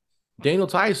like Daniel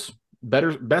Tice,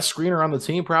 best screener on the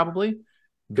team, probably.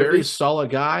 Very solid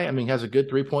guy. I mean, has a good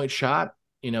 3-point shot.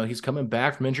 He's coming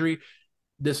back from injury.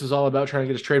 This is all about trying to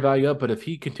get his trade value up. But if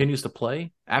he continues to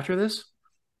play after this,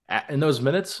 in those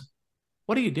minutes,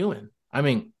 what are you doing? I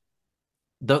mean,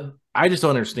 I just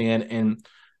don't understand. And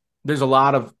there's a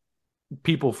lot of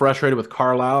people frustrated with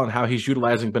Carlisle and how he's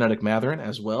utilizing Benedict Mathurin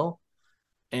as well.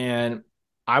 And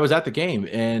I was at the game,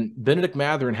 and Benedict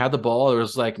Mathurin had the ball. There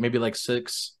was maybe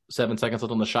 6-7 seconds left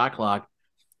on the shot clock.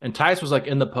 And Tice was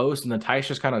in the post, and then Tice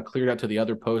just kind of cleared out to the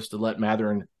other post to let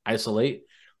Mathurin isolate.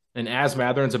 And as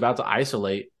Mathurin's about to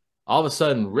isolate, all of a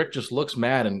sudden Rick just looks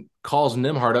mad and calls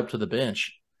Nembhard up to the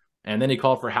bench. And then he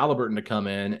called for Halliburton to come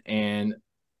in, and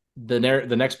the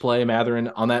next play, Mathurin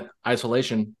on that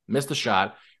isolation missed the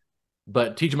shot,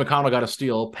 but TJ McConnell got a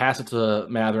steal, pass it to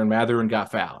Mathurin. Mathurin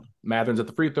got fouled. Mathurin's at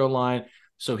the free throw line,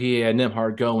 so he had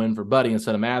Nembhard go in for Buddy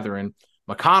instead of Mathurin.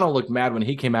 McConnell looked mad when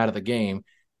he came out of the game,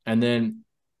 and then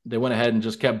they went ahead and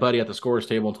just kept Buddy at the scorer's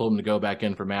table and told him to go back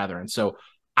in for Mathurin. So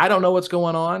I don't know what's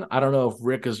going on. I don't know if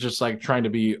Rick is just trying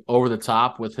to be over the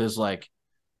top with his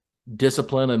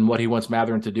discipline and what he wants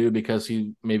Mathurin to do because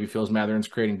he maybe feels Mathurin's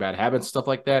creating bad habits, stuff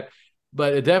like that.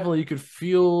 But it definitely, you could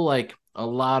feel a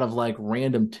lot of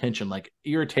random tension,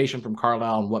 irritation from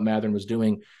Carlisle and what Mathurin was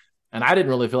doing. And I didn't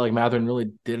really feel like Mathurin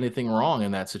really did anything wrong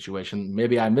in that situation.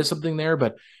 Maybe I missed something there,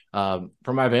 but from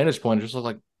my vantage point, it just looked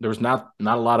like there was not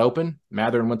a lot open.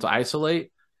 Mathurin went to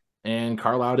isolate, and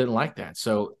Carlisle didn't like that.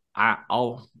 So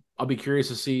I'll be curious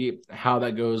to see how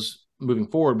that goes moving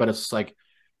forward. But it's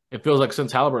it feels like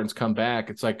since Halliburton's come back,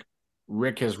 it's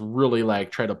Rick has really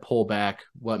tried to pull back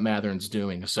what Mathurin's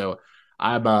doing. So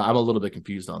I'm a little bit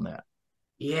confused on that.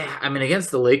 Yeah, I mean, against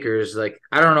the Lakers,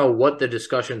 I don't know what the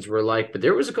discussions were like, but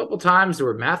there was a couple times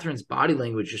where Mathurin's body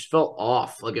language just felt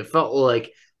off. It felt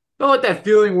like that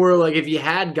feeling where if you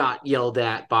had got yelled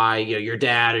at by your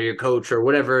dad or your coach or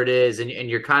whatever it is, and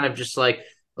you're kind of just a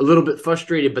little bit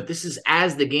frustrated. But this is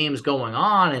as the game's going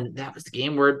on, and that was the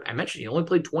game where I mentioned he only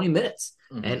played 20 minutes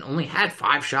and only had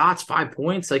 5 shots, 5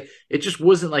 points. It just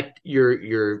wasn't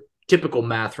your typical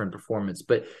Mathurin performance.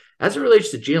 But as it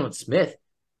relates to Jalen Smith,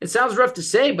 it sounds rough to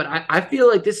say, but I feel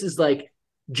like this is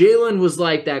Jalen was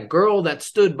that girl that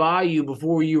stood by you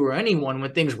before you were anyone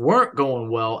when things weren't going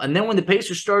well. And then when the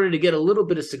Pacers started to get a little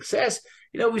bit of success,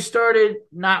 we started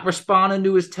not responding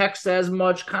to his texts as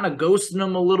much, kind of ghosting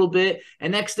him a little bit.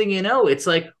 And next thing you know, it's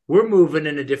we're moving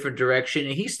in a different direction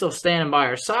and he's still standing by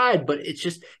our side. But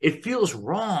it feels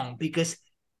wrong because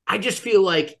I just feel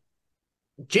like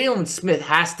Jalen Smith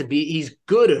he's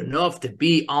good enough to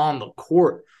be on the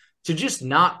court. To just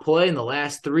not play in the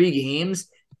last 3 games,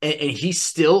 and he's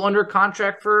still under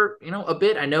contract for a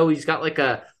bit. I know he's got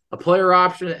a player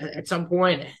option at some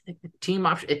point, team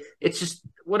option. It's just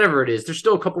whatever it is. There's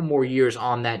still a couple more years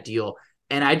on that deal,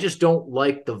 and I just don't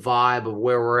like the vibe of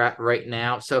where we're at right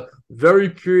now. So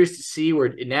very curious to see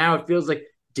where now it feels like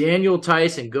Daniel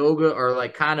Tice and Goga are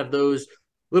kind of those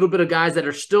little bit of guys that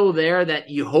are still there that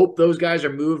you hope those guys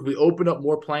are moved. We open up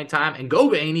more playing time, and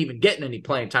Goga ain't even getting any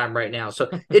playing time right now. So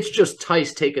it's just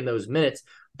Tice taking those minutes.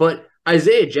 But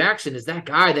Isaiah Jackson is that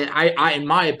guy that I in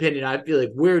my opinion, I feel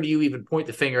where do you even point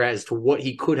the finger as to what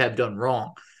he could have done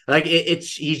wrong?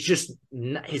 He's just,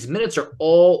 his minutes are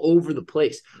all over the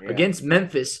place. Yeah. Against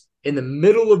Memphis in the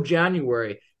middle of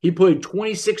January, he played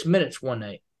 26 minutes one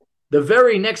night. The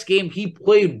very next game, he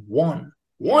played one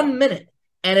minute.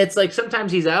 And it's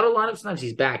sometimes he's out of lineup, sometimes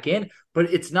he's back in,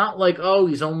 but it's not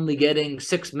he's only getting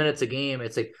 6 minutes a game.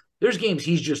 It's there's games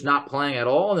he's just not playing at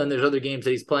all, and then there's other games that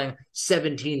he's playing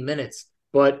 17 minutes.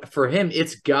 But for him,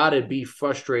 it's got to be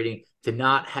frustrating to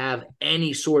not have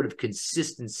any sort of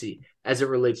consistency as it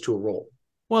relates to a role.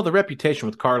 Well, the reputation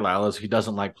with Carlisle is he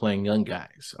doesn't like playing young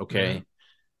guys, okay? Mm-hmm.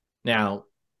 Now,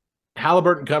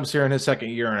 Halliburton comes here in his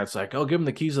second year, and it's give him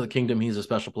the keys of the kingdom. He's a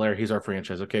special player. He's our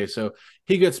franchise. Okay, so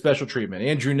he gets special treatment.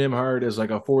 Andrew Nembhard is a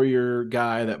 4-year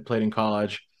guy that played in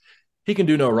college. He can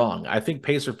do no wrong. I think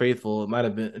Pacer Faithful, it might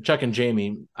have been Chuck and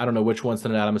Jamie. I don't know which one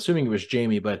sent it out. I'm assuming it was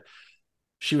Jamie, but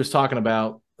she was talking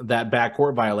about that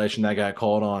backcourt violation that got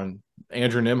called on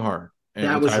Andrew Nembhard. That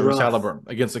and was Tyrese rough. Halliburton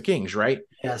against the Kings, right?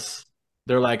 Yes.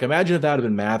 They're like, imagine if that had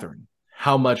been Mathurin,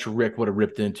 how much Rick would have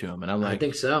ripped into him. And I'm like, I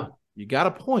think so. you got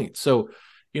a point. So,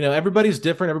 everybody's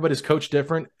different. Everybody's coached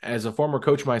different. As a former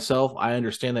coach myself, I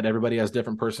understand that everybody has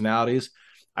different personalities.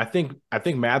 I think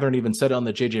Mathurin even said on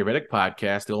the JJ Redick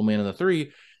podcast, the old man in the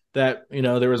three, that,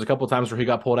 there was a couple of times where he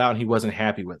got pulled out and he wasn't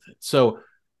happy with it. So,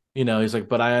 he's like,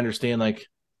 but I understand, like,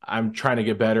 I'm trying to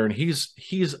get better. And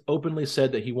he's openly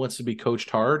said that he wants to be coached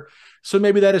hard. So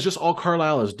maybe that is just all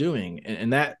Carlisle is doing.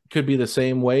 And that could be the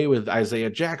same way with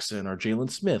Isaiah Jackson or Jalen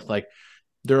Smith. Like,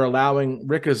 they're allowing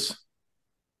Rick is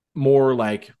more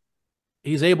like,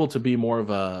 he's able to be more of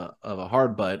a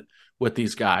hard butt with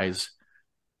these guys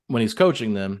when he's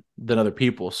coaching them than other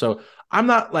people. So I'm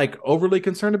not like overly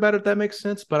concerned about it, if that makes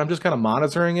sense, but I'm just kind of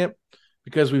monitoring it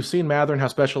because we've seen Mathurin, how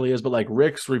special he is, but like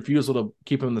Rick's refusal to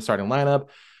keep him in the starting lineup.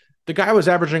 The guy was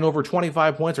averaging over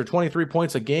 25 points or 23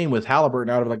 points a game with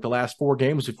Halliburton out of like the last 4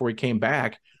 games before he came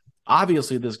back.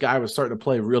 Obviously, this guy was starting to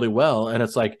play really well. And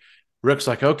it's like, Rick's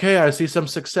like, okay, I see some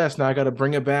success. Now I got to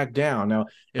bring it back down. Now,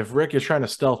 if Rick is trying to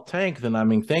stealth tank, then I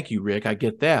mean, thank you, Rick. I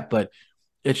get that. But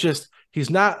it's just,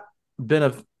 he's not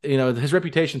been his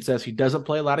reputation says he doesn't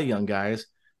play a lot of young guys.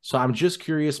 So I'm just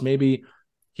curious, maybe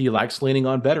he likes leaning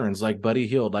on veterans like Buddy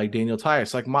Hield, like Daniel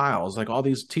Tice, like Miles, like all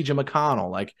these TJ McConnell.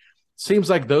 Like,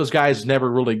 seems like those guys never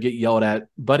really get yelled at.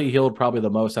 Buddy Hield probably the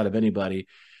most out of anybody,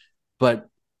 but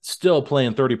still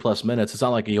playing 30-plus minutes. It's not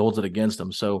like he holds it against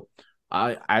him. So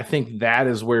I think that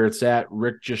is where it's at.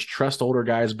 Rick just trusts older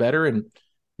guys better, and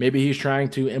maybe he's trying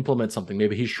to implement something.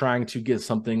 Maybe he's trying to get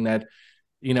something that,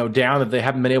 down that they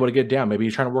haven't been able to get down. Maybe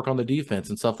he's trying to work on the defense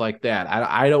and stuff like that.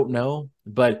 I don't know.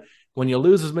 But when you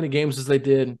lose as many games as they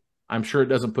did, I'm sure it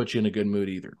doesn't put you in a good mood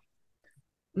either.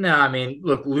 No, I mean,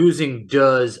 look, losing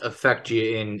does affect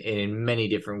you in many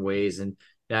different ways. And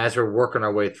as we're working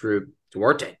our way through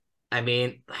Duarte, I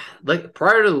mean, like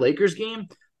prior to the Lakers game,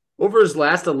 over his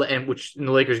last, which in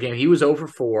the Lakers game, he was 0 for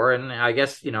 4. And I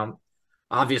guess,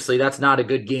 obviously that's not a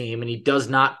good game, and he does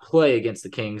not play against the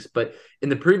Kings. But in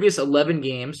the previous 11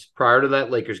 games prior to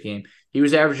that Lakers game, he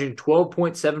was averaging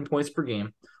 12.7 points per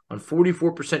game on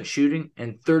 44% shooting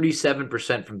and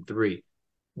 37% from 3.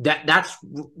 That's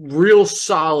real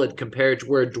solid compared to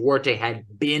where Duarte had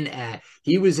been at.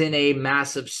 He was in a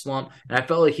massive slump, and I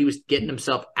felt like he was getting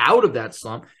himself out of that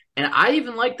slump. And I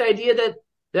even liked the idea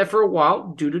that for a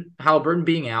while, due to Halliburton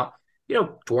being out,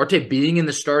 Duarte being in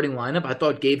the starting lineup, I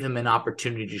thought gave him an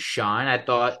opportunity to shine. I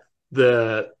thought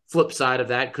the flip side of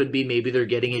that could be maybe they're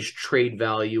getting his trade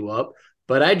value up,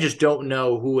 but I just don't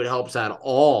know who it helps at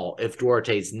all if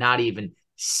Duarte's not even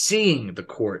seeing the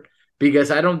court,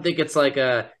 because I don't think it's like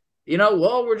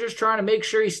we're just trying to make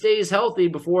sure he stays healthy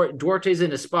before. Duarte's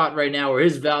in a spot right now where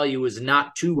his value is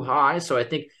not too high. So I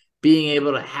think being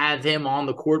able to have him on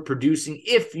the court producing,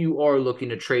 if you are looking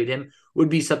to trade him, would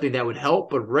be something that would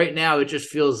help. But right now, it just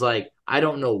feels like I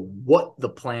don't know what the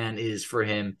plan is for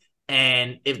him.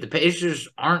 And if the Pacers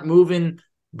aren't moving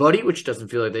Buddy, which doesn't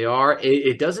feel like they are,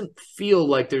 it doesn't feel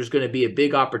like there's going to be a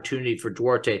big opportunity for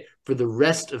Duarte for the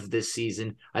rest of this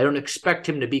season. I don't expect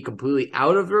him to be completely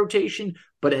out of rotation,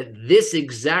 but at this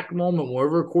exact moment when we're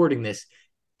recording this,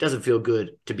 it doesn't feel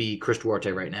good to be Chris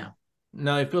Duarte right now.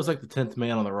 No, it feels like the 10th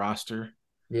man on the roster.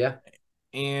 Yeah.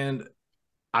 And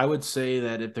I would say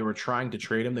that if they were trying to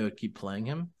trade him, they would keep playing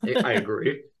him. I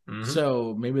agree. Mm-hmm.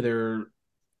 So maybe they're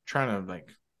trying to like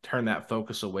turn that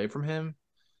focus away from him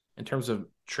in terms of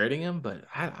trading him. But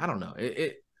I don't know.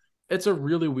 It's a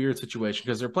really weird situation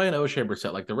because they're playing O'Shea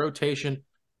Brissett. Like the rotation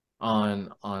on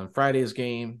Friday's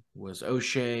game was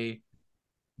O'Shea,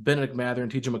 Benedict Mathurin,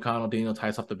 TJ McConnell, Daniel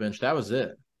Tice off the bench. That was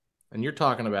it. And you're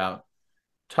talking about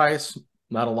Tice,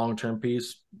 not a long-term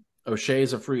piece.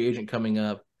 O'Shea's a free agent coming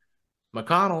up.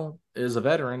 McConnell is a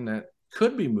veteran that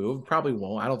could be moved, probably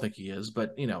won't. I don't think he is,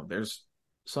 but there's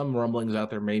some rumblings out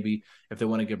there maybe if they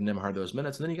want to give Nembhard those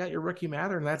minutes. And then you got your rookie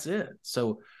Mathurin, that's it.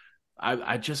 So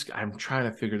I'm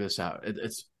trying to figure this out.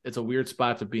 It's a weird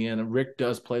spot to be in. Rick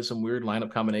does play some weird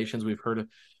lineup combinations. We've heard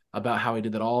about how he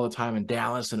did that all the time in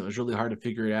Dallas, and it was really hard to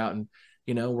figure it out. And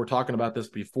we're talking about this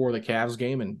before the Cavs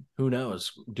game, and who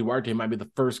knows? Duarte might be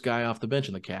the first guy off the bench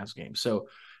in the Cavs game. So,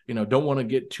 don't want to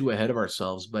get too ahead of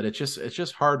ourselves, but it's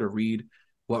just hard to read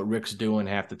what Rick's doing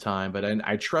half the time. But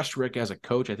I trust Rick as a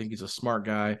coach. I think he's a smart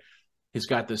guy. He's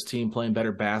got this team playing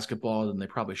better basketball than they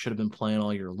probably should have been playing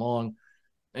all year long.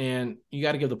 And you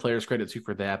got to give the players credit too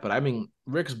for that. But I mean,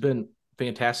 Rick's been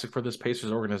fantastic for this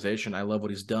Pacers organization. I love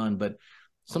what he's done, but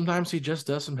sometimes he just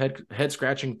does some head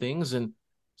scratching things, and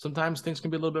sometimes things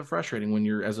can be a little bit frustrating when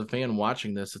you're as a fan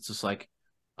watching this. It's just like,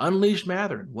 unleash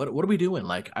Mathurin. What are we doing?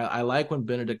 Like, I like when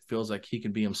Benedict feels like he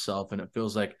can be himself, and it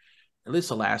feels like at least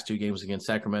the last 2 games against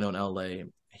Sacramento and LA,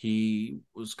 he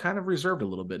was kind of reserved a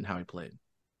little bit in how he played.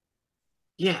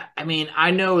 Yeah, I mean, I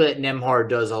know that Nembhard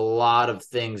does a lot of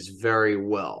things very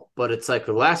well, but it's like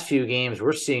the last few games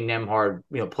we're seeing Nembhard,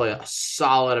 play a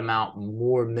solid amount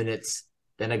more minutes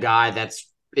than a guy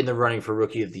that's in the running for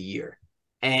Rookie of the Year.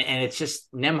 And it's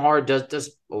just Nembhard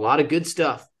does a lot of good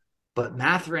stuff, but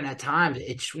Mathurin at times,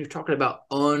 we're talking about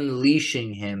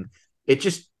unleashing him. It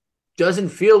just doesn't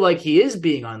feel like he is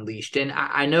being unleashed. And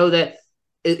I know that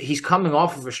he's coming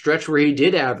off of a stretch where he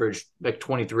did average like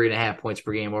 23.5 points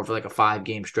per game over like a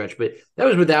 5-game stretch, but that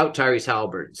was without Tyrese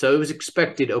Halliburton. So it was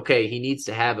expected, okay, he needs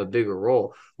to have a bigger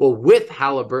role. Well, with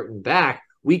Halliburton back,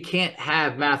 we can't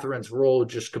have Mathurin's role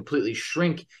just completely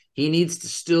shrink. He needs to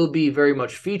still be very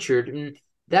much featured. And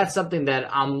that's something that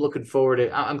I'm looking forward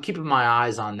to. I'm keeping my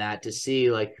eyes on that to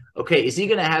see, like, okay, is he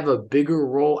going to have a bigger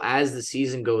role as the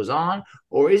season goes on?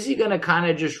 Or is he going to kind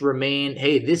of just remain,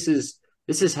 hey, this is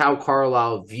how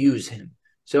Carlisle views him.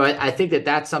 So I think that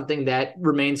that's something that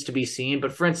remains to be seen.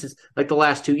 But for instance, like the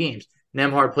last 2 games,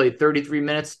 Nembhard played 33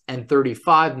 minutes and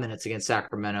 35 minutes against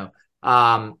Sacramento.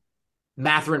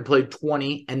 Mathurin played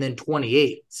 20 and then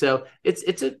 28. So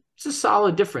it's a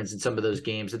solid difference in some of those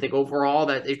games. I think overall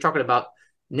that they're talking about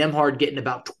Nembhard getting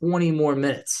about 20 more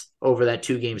minutes over that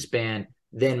 2-game span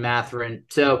than Mathurin.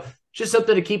 So just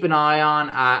something to keep an eye on.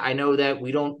 I know that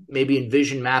we don't maybe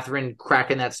envision Mathurin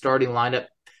cracking that starting lineup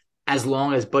as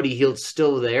long as Buddy Hield's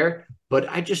still there, but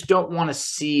I just don't want to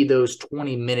see those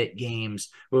 20-minute games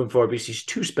moving forward because he's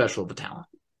too special of a talent.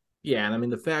 Yeah, and I mean,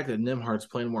 the fact that Nembhard's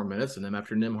playing more minutes than him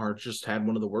after Nembhard just had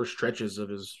one of the worst stretches of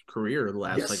his career the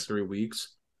last 3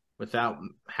 weeks without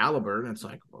Halliburton, it's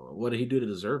like, well, what did he do to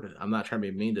deserve it? I'm not trying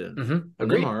to be mean to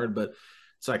Nembhard, but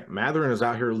it's like Mathurin is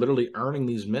out here literally earning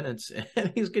these minutes,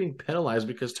 and he's getting penalized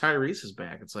because Tyrese is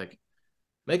back. It's like,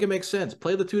 make it make sense.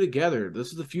 Play the 2 together. This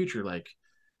is the future. Like,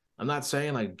 I'm not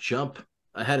saying like jump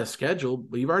ahead of schedule,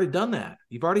 but you've already done that.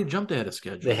 You've already jumped ahead of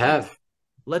schedule. They have.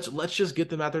 Let's just get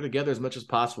them out there together as much as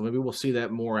possible. Maybe we'll see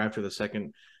that more after the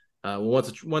second.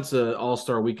 Once the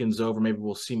All-Star weekend's over, maybe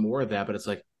we'll see more of that. But it's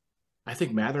like, I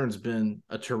think Mathurin's been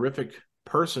a terrific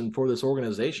person for this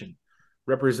organization.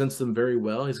 Represents them very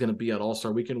well. He's going to be at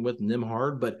All-Star weekend with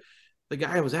Nembhard, but the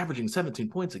guy was averaging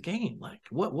 17 points a game. Like,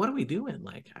 what are we doing?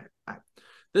 Like,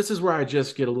 this is where I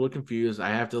just get a little confused. I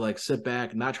have to like sit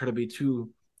back, not try to be too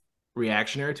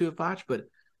reactionary to it, Foch, but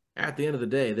at the end of the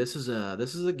day, this is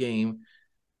a game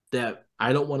that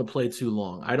I don't want to play too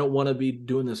long. I don't want to be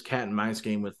doing this cat and mouse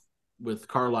game with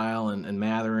Carlisle and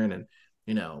Mathurin and,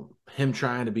 him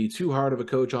trying to be too hard of a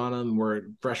coach on him where it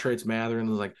frustrates Mathurin.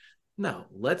 It's like, no,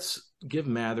 let's give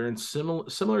Mathurin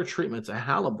similar treatment to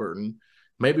Halliburton,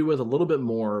 maybe with a little bit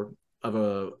more of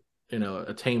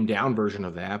a tamed down version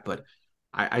of that. But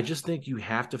I just think you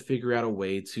have to figure out a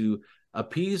way to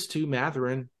appease to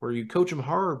Mathurin where you coach him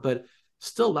hard, but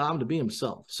still allow him to be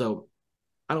himself. So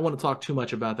I don't want to talk too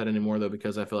much about that anymore, though,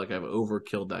 because I feel like I've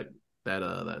overkilled that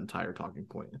entire talking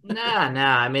point. Nah.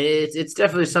 I mean, it's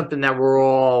definitely something that we're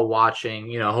all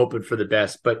watching, hoping for the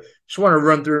best. But just want to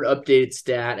run through an updated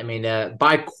stat. I mean,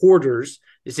 by quarters,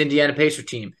 this Indiana Pacer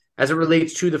team, as it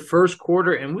relates to the first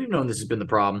quarter, and we've known this has been the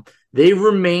problem, they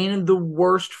remain the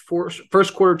worst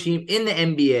first quarter team in the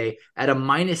NBA at a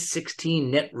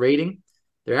 -16 net rating.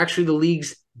 They're actually the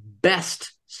league's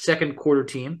best second quarter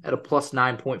team at a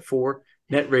 +9.4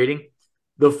 net rating.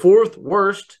 The fourth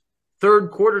worst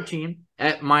third quarter team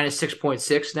at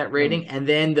 -6.6 net rating, and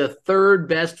then the third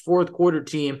best fourth quarter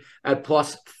team at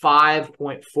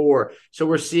 +5.4. So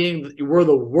we're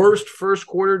the worst first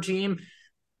quarter team,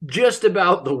 just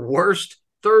about the worst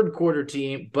third quarter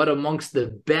team, but amongst the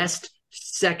best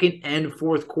second and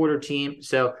fourth quarter team.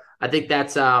 So I think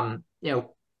that's kind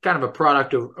of a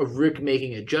product of Rick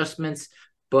making adjustments.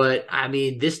 But I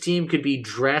mean, this team could be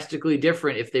drastically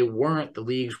different if they weren't the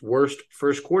league's worst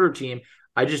first quarter team.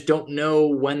 I just don't know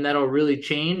when that'll really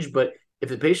change. But if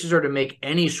the Pacers are to make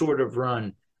any sort of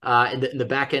run in the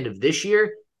back end of this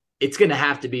year, it's going to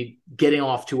have to be getting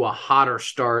off to a hotter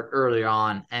start early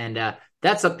on. And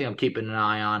that's something I'm keeping an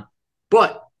eye on.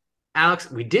 But,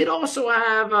 Alex, we did also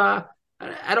have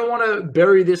I don't want to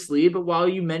bury this lead, but while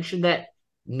you mentioned that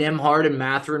Nembhard and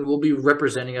Mathurin will be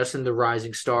representing us in the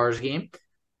Rising Stars game,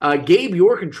 Gabe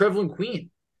York and Trevlin Queen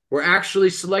were actually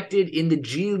selected in the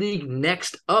G League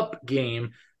Next Up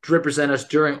game to represent us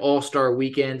during All-Star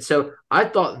Weekend. So I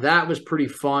thought that was pretty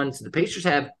fun. So the Pacers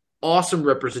have awesome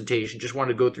representation. Just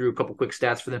wanted to go through a couple quick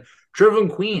stats for them. Trevlin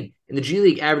Queen in the G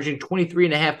League averaging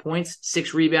 23.5 points,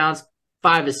 6 rebounds,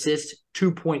 5 assists,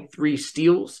 2.3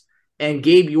 steals. And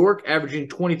Gabe York averaging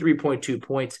 23.2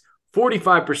 points,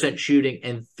 45% shooting,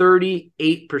 and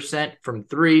 38% from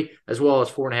three, as well as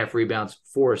 4.5 rebounds,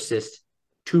 4 assists,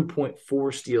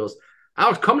 2.4 steals.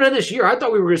 Alex, coming into this year, I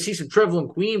thought we were going to see some Trevelin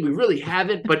Queen. We really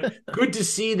haven't, but good to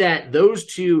see that those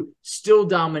two still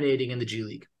dominating in the G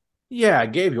League. Yeah,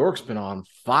 Gabe York's been on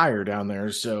fire down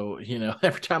there. So,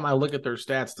 every time I look at their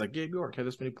stats, it's like, Gabe York had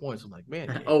this many points. I'm like,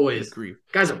 man, always. Grief.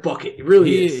 Guy's a bucket. He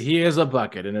really is. He is a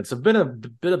bucket. And it's been a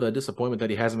bit of a disappointment that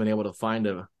he hasn't been able to find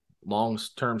a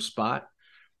long-term spot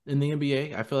in the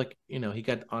NBA. I feel like, he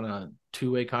got on a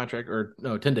 2-way contract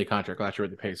 10-day contract last year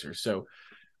with the Pacers. So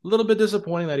a little bit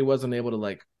disappointing that he wasn't able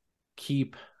to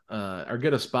keep or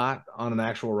get a spot on an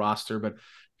actual roster, but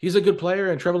he's a good player.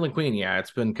 And Trevelin Queen,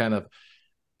 it's been kind of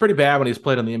pretty bad when he's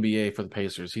played in the NBA for the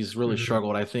Pacers. He's really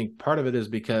struggled. I think part of it is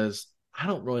because I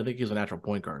don't really think he's a natural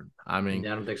point guard. I mean,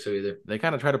 I don't think so either. They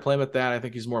kind of try to play him at that. I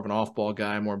think he's more of an off-ball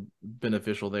guy, more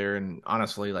beneficial there. And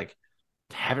honestly,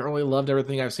 haven't really loved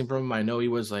everything I've seen from him. I know he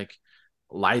was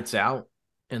lights out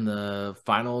in the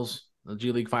finals, the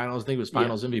G League finals. I think he was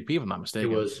finals MVP, if I'm not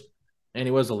mistaken. He was. And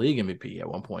he was the league MVP at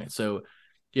one point. So,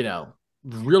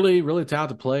 really, really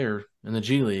talented player in the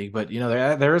G League. But,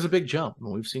 there is a big jump.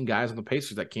 We've seen guys on the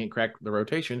Pacers that can't crack the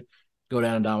rotation, go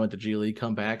down and dominate the G League,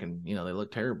 come back, and, they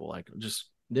look terrible.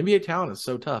 The NBA talent is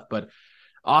so tough. But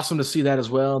awesome to see that as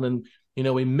well. And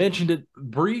then, we mentioned it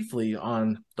briefly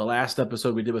on the last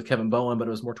episode we did with Kevin Bowen, but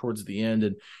it was more towards the end.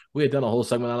 And we had done a whole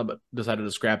segment on it, but decided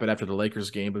to scrap it after the Lakers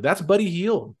game. But that's Buddy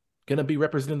Hield going to be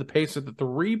representing the Pacers at the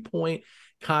 3-point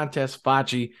contest.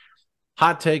 Facci,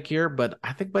 hot take here, but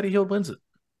I think Buddy Hield wins it.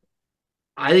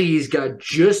 I think he's got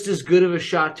just as good of a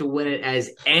shot to win it as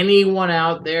anyone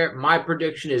out there. My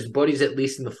prediction is Buddy's at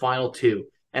least in the final 2.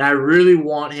 And I really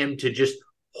want him to just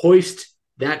hoist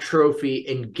that trophy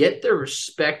and get the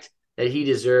respect that he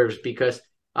deserves, because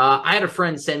I had a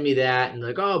friend send me that and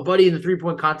oh, Buddy in the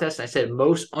 3-point contest. And I said,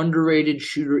 most underrated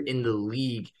shooter in the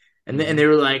league. And they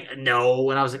were like,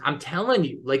 no. And I was like, I'm telling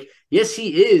you, yes,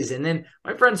 he is. And then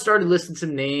my friend started listing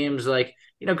some names,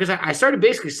 because I started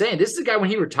basically saying, this is a guy when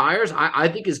he retires, I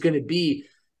think is going to be,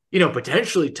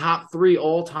 potentially top 3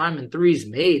 all time in threes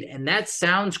made. And that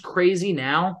sounds crazy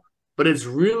now, but it's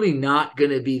really not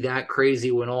going to be that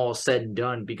crazy when all is said and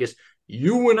done, because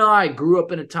you and I grew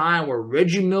up in a time where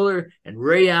Reggie Miller and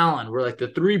Ray Allen were the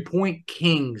 3-point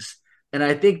kings. And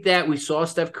I think that we saw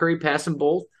Steph Curry pass them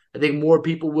both. I think more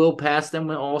people will pass them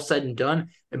when all said and done.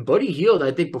 And Buddy Hield,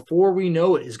 I think before we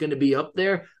know it, is going to be up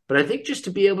there. But I think just to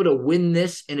be able to win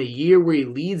this in a year where he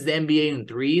leads the NBA in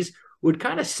threes would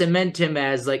kind of cement him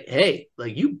as hey,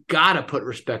 you got to put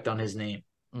respect on his name.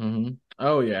 Mm-hmm.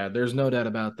 Oh, yeah, there's no doubt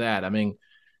about that. I mean,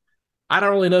 I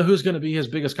don't really know who's going to be his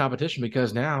biggest competition,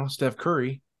 because now Steph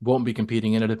Curry won't be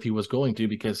competing in it if he was going to,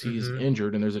 because he's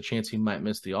injured and there's a chance he might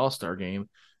miss the All-Star game.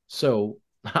 So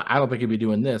I don't think he'd be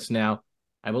doing this. Now,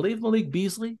 I believe Malik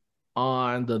Beasley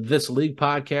on the This League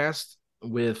podcast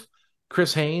with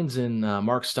Chris Haynes and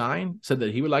Mark Stein said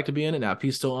that he would like to be in it. Now, if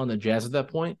he's still on the Jazz at that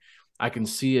point, I can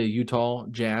see a Utah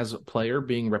Jazz player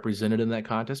being represented in that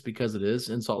contest because it is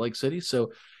in Salt Lake City.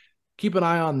 So keep an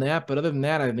eye on that. But other than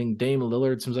that, I think Dame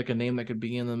Lillard seems like a name that could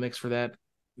be in the mix for that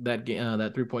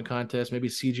 3-point contest. Maybe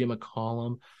CJ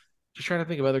McCollum. Just trying to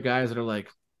think of other guys that are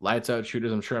lights out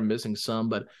shooters. I'm sure I'm missing some,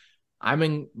 but I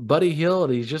mean, Buddy Hield,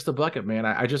 he's just a bucket, man.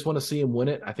 I just want to see him win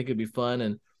it. I think it'd be fun.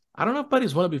 And I don't know if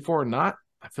Buddy's won it before or not.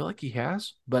 I feel like he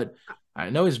has, but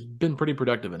I know he's been pretty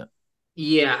productive in it.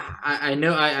 Yeah, I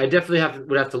know. I definitely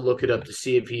would have to look it up to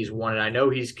see if he's won it. I know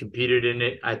he's competed in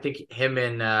it. I think him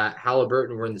and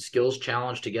Halliburton were in the skills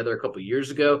challenge together a couple of years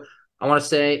ago, I want to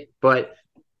say. But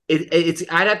it's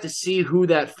I'd have to see who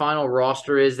that final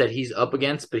roster is that he's up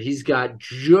against, but he's got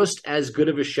just as good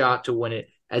of a shot to win it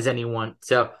as anyone.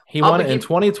 So he won it in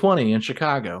 2020 in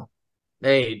Chicago.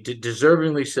 Hey,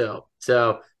 deservingly so.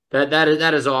 So that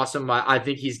is awesome. I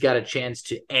think he's got a chance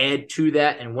to add to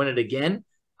that and win it again.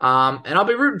 And I'll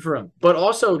be rooting for him. But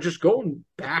also just going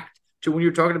back to when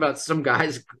you're talking about some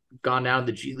guys gone down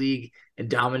to the G League and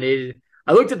dominated.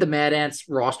 I looked at the Mad Ants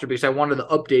roster because I wanted the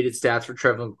updated stats for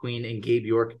Trevelin Queen and Gabe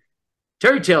York.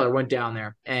 Terry Taylor went down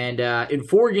there, and in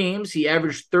 4 games, he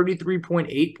averaged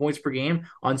 33.8 points per game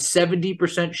on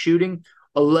 70% shooting,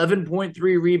 11.3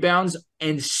 rebounds,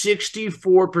 and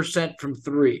 64% from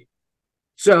 3.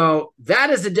 So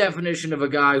that is the definition of a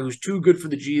guy who's too good for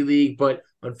the G League, but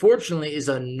unfortunately is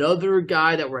another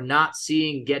guy that we're not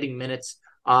seeing getting minutes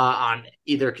on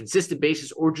either a consistent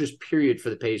basis or just period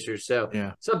for the Pacers. So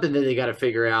something that they got to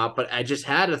figure out. But I just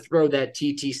had to throw that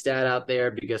TT stat out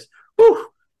there because, whew,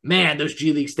 man, those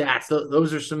G League stats,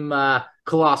 those are some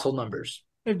colossal numbers.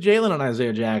 If Jalen and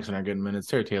Isaiah Jackson are getting minutes,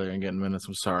 Terry Taylor ain't getting minutes.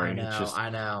 I'm sorry. I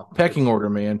know. Pecking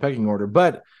order, man. Pecking order.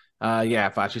 But Yeah,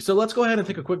 Fachi. So let's go ahead and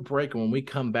take a quick break. And when we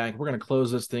come back, we're going to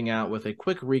close this thing out with a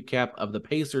quick recap of the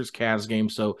Pacers-Cavs game.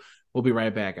 So we'll be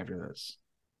right back after this.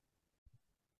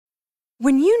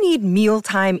 When you need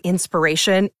mealtime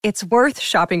inspiration, it's worth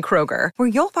shopping Kroger, where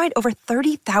you'll find over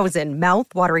 30,000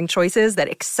 mouth-watering choices that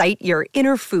excite your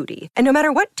inner foodie. And no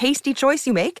matter what tasty choice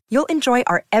you make, you'll enjoy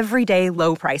our everyday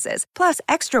low prices, plus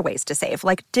extra ways to save,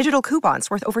 like digital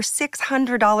coupons worth over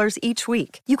 $600 each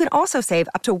week. You can also save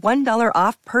up to $1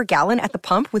 off per gallon at the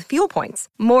pump with fuel points.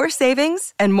 More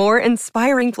savings and more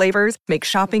inspiring flavors make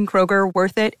shopping Kroger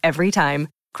worth it every time.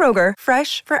 Kroger,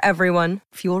 fresh for everyone.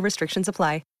 Fuel restrictions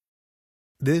apply.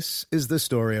 This is the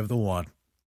story of the one.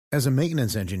 As a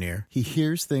maintenance engineer, he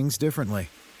hears things differently.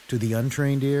 To the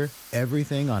untrained ear,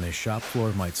 everything on his shop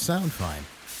floor might sound fine,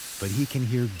 but he can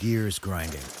hear gears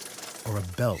grinding or a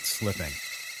belt slipping.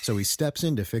 So he steps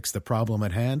in to fix the problem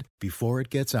at hand before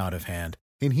it gets out of hand.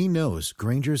 And he knows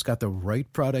Grainger's got the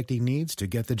right product he needs to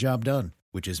get the job done,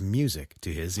 which is music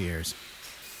to his ears.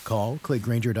 Call, click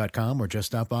Grainger.com, or just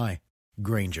stop by.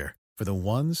 Grainger, for the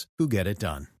ones who get it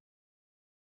done.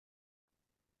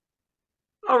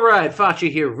 All right,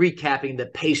 Facci here recapping the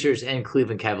Pacers and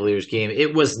Cleveland Cavaliers game.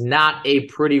 It was not a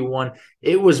pretty one.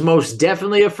 It was most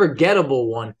definitely a forgettable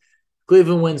one.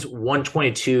 Cleveland wins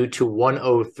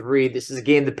 122-103. This is a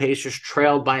game the Pacers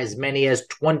trailed by as many as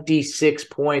 26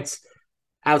 points.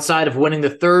 Outside of winning the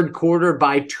third quarter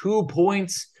by 2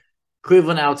 points,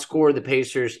 Cleveland outscored the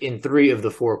Pacers in 3 of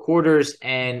the 4 quarters,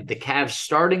 and the Cavs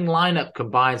starting lineup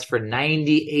combines for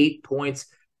 98 points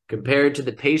compared to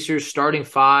the Pacers starting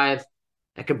 5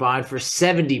 that combined for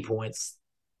 70 points.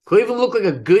 Cleveland looked like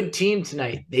a good team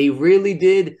tonight. They really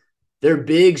did. Their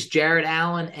bigs, Jarrett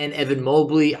Allen and Evan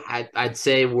Mobley, I'd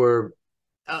say were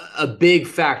a big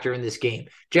factor in this game.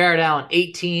 Jarrett Allen,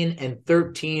 18 and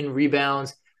 13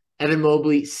 rebounds. Evan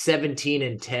Mobley, 17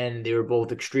 and 10. They were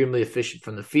both extremely efficient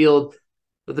from the field.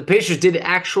 But the Pacers did an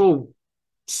actual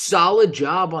solid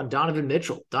job on Donovan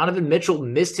Mitchell. Donovan Mitchell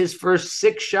missed his first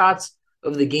 6 shots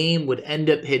of the game, would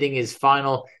end up hitting his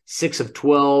final 6 of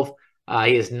 12.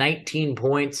 He has 19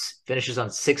 points, finishes on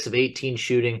 6 of 18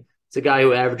 shooting. It's a guy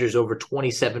who averages over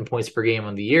 27 points per game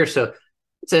on the year. So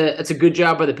it's a good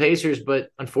job by the Pacers, but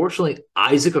unfortunately,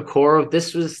 Isaac Okoro,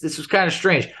 this was kind of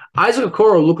strange. Isaac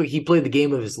Okoro looked like he played the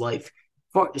game of his life.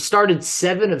 Started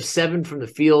 7 of 7 from the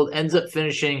field, ends up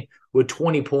finishing with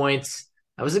 20 points.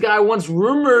 That was a guy once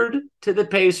rumored to the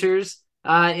Pacers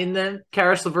in the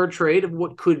Caris LeVert trade of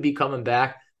what could be coming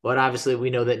back, but obviously we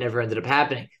know that never ended up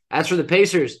happening. As for the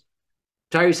Pacers,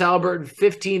 Tyrese Halliburton,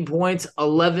 15 points,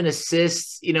 11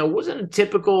 assists. Wasn't a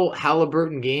typical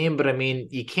Halliburton game, but I mean,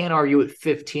 you can't argue with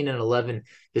 15 and 11,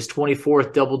 his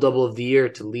 24th double-double of the year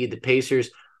to lead the Pacers.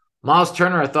 Miles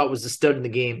Turner, I thought, was the stud in the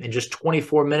game. In just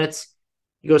 24 minutes,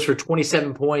 he goes for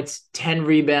 27 points, 10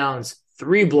 rebounds,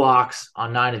 3 blocks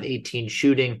on 9 of 18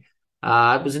 shooting.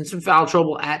 Was in some foul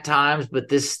trouble at times, but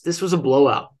this was a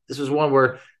blowout. This was one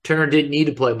where Turner didn't need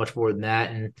to play much more than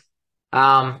that. And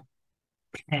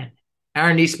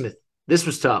Aaron Nesmith, this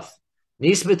was tough.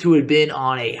 Nesmith, who had been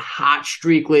on a hot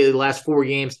streak lately the last 4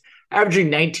 games, averaging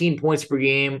 19 points per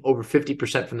game, over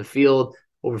 50% from the field,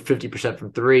 over 50%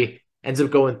 from 3, ends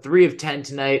up going 3 of 10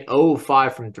 tonight, 0 of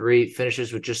 5 from 3,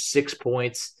 finishes with just 6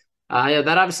 points. That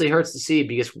obviously hurts to see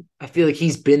because I feel like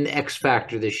he's been the X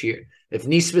factor this year. If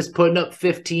Nesmith's putting up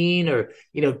 15 or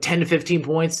 10 to 15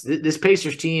 points, this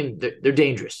Pacers team, they're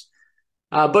dangerous.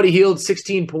 Buddy Hield,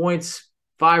 16 points,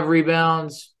 5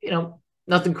 rebounds,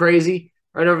 nothing crazy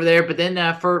right over there. But then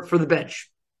for the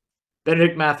bench,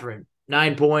 Benedict Mathurin,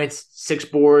 9 points, 6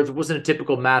 boards. It wasn't a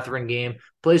typical Mathurin game.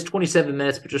 Plays 27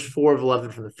 minutes, but just 4 of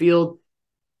 11 from the field.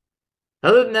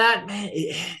 Other than that, man,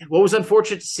 what was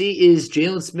unfortunate to see is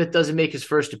Jalen Smith doesn't make his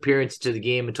first appearance to the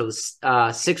game until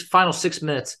the final 6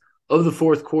 minutes of the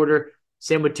fourth quarter.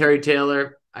 Same with Terry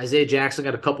Taylor. Isaiah Jackson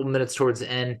got a couple minutes towards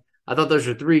the end. I thought those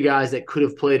were 3 guys that could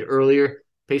have played earlier.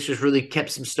 Pacers really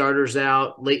kept some starters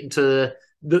out late into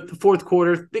the fourth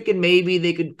quarter, thinking maybe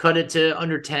they could cut it to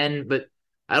under 10, but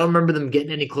I don't remember them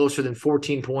getting any closer than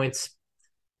 14 points.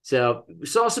 So we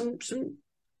saw some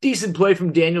decent play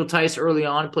from Daniel Tice early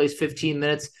on. Plays 15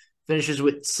 minutes, finishes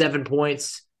with 7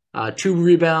 points, 2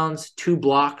 rebounds, 2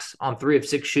 blocks on 3 of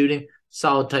 6 shooting.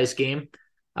 Solid Tice game.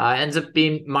 Ends up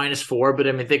being -4, but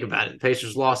I mean, think about it. The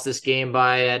Pacers lost this game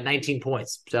by 19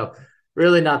 points. So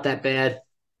really not that bad.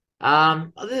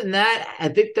 Other than that, I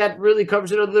think that really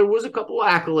covers it. There was a couple of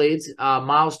accolades.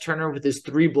 Miles Turner with his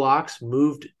 3 blocks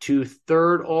moved to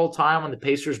 3rd all-time on the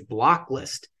Pacers block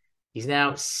list. He's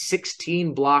now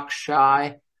 16 blocks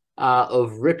shy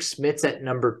of Rick Smits at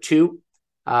number 2.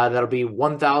 That'll be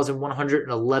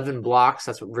 1,111 blocks.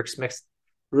 That's what Rick Smits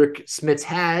Rick Smits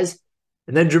has.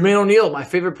 And then Jermaine O'Neal, my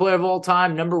favorite player of all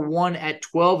time, number 1 at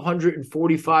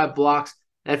 1,245 blocks.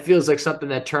 That feels like something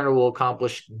that Turner will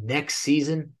accomplish next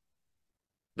season.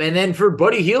 And then for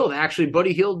Buddy Hield, actually,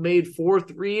 Buddy Hield made 4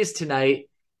 threes tonight.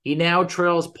 He now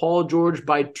trails Paul George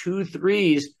by 2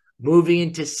 threes, moving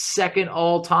into second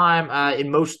all-time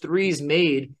in most threes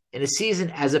made in a season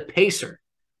as a Pacer.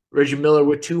 Reggie Miller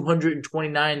with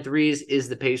 229 threes is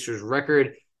the Pacers'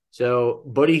 record. So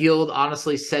Buddy Hield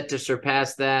honestly set to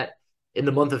surpass that in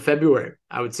the month of February,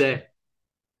 I would say.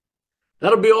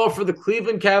 That'll be all for the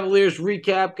Cleveland Cavaliers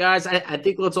recap, guys. I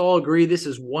think let's all agree this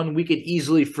is one we could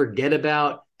easily forget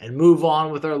about and move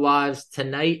on with our lives.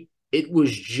 Tonight, it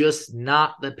was just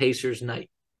not the Pacers' night.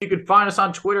 You can find us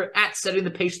on Twitter at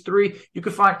SettingThePace3. You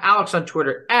can find Alex on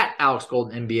Twitter at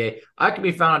AlexGoldenNBA. I can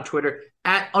be found on Twitter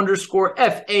at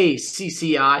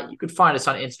 _FACCI. You can find us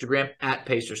on Instagram at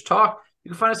Pacers Talk.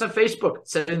 You can find us on Facebook,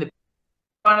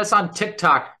 find us on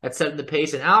TikTok at Setting the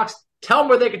Pace. And Alex, tell them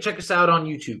where they can check us out on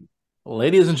YouTube.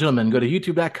 Ladies and gentlemen, go to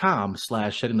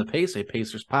youtube.com/SettingThePace, a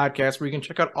Pacers podcast, where you can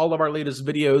check out all of our latest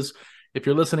videos. If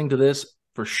you're listening to this,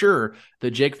 for sure,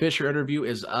 the Jake Fisher interview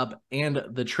is up, and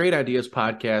the Trade Ideas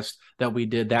podcast that we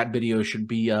did, that video should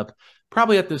be up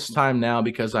probably at this time now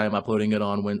because I am uploading it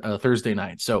on Thursday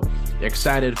night. So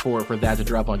excited for that to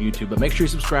drop on YouTube. But make sure you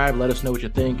subscribe. Let us know what you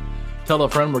think. Tell a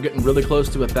friend. We're getting really close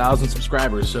to 1,000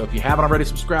 subscribers. So if you haven't already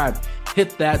subscribed,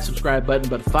 hit that subscribe button.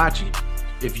 But Facci,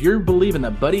 if you're believing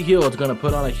that Buddy Hield is going to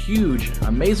put on a huge,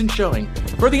 amazing showing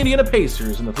for the Indiana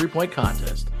Pacers in the three-point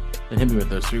contest, then hit me with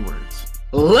those 3 words.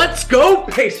 Let's go,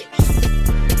 Pacers!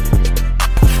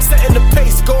 Setting the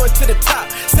pace, going to the top.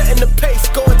 Setting the pace,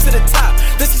 going to the top.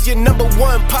 This is your number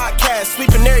 1 podcast.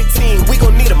 Sweeping every team. We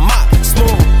gon' need a mop. Smooth.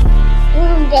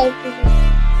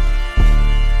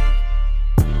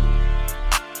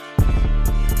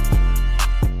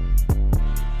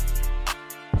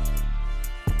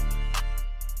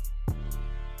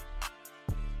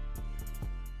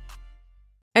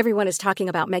 Everyone is talking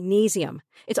about magnesium.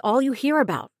 It's all you hear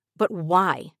about. But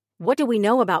why? What do we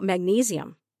know about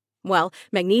magnesium? Well,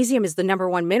 magnesium is the number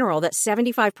 1 mineral that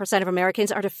 75% of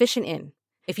Americans are deficient in.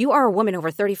 If you are a woman over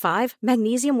 35,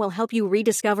 magnesium will help you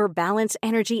rediscover balance,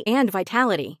 energy, and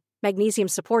vitality. Magnesium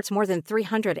supports more than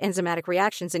 300 enzymatic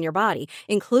reactions in your body,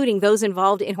 including those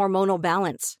involved in hormonal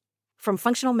balance. From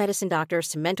functional medicine doctors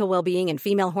to mental well-being and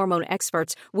female hormone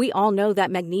experts, we all know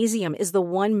that magnesium is the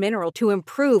one mineral to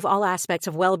improve all aspects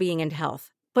of well-being and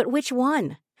health. But which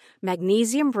one?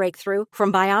 Magnesium Breakthrough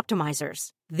from Bioptimizers,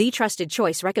 the trusted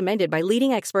choice recommended by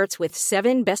leading experts with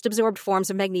 7 best-absorbed forms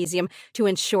of magnesium to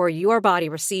ensure your body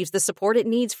receives the support it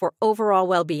needs for overall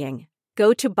well-being.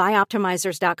 Go to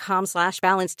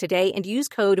bioptimizers.com/balance today and use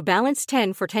code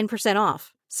BALANCE10 for 10%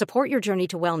 off. Support your journey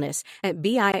to wellness at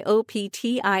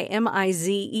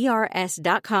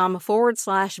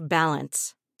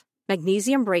bioptimizers.com/balance.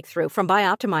 Magnesium Breakthrough from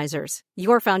Bioptimizers,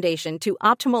 your foundation to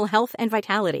optimal health and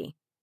vitality.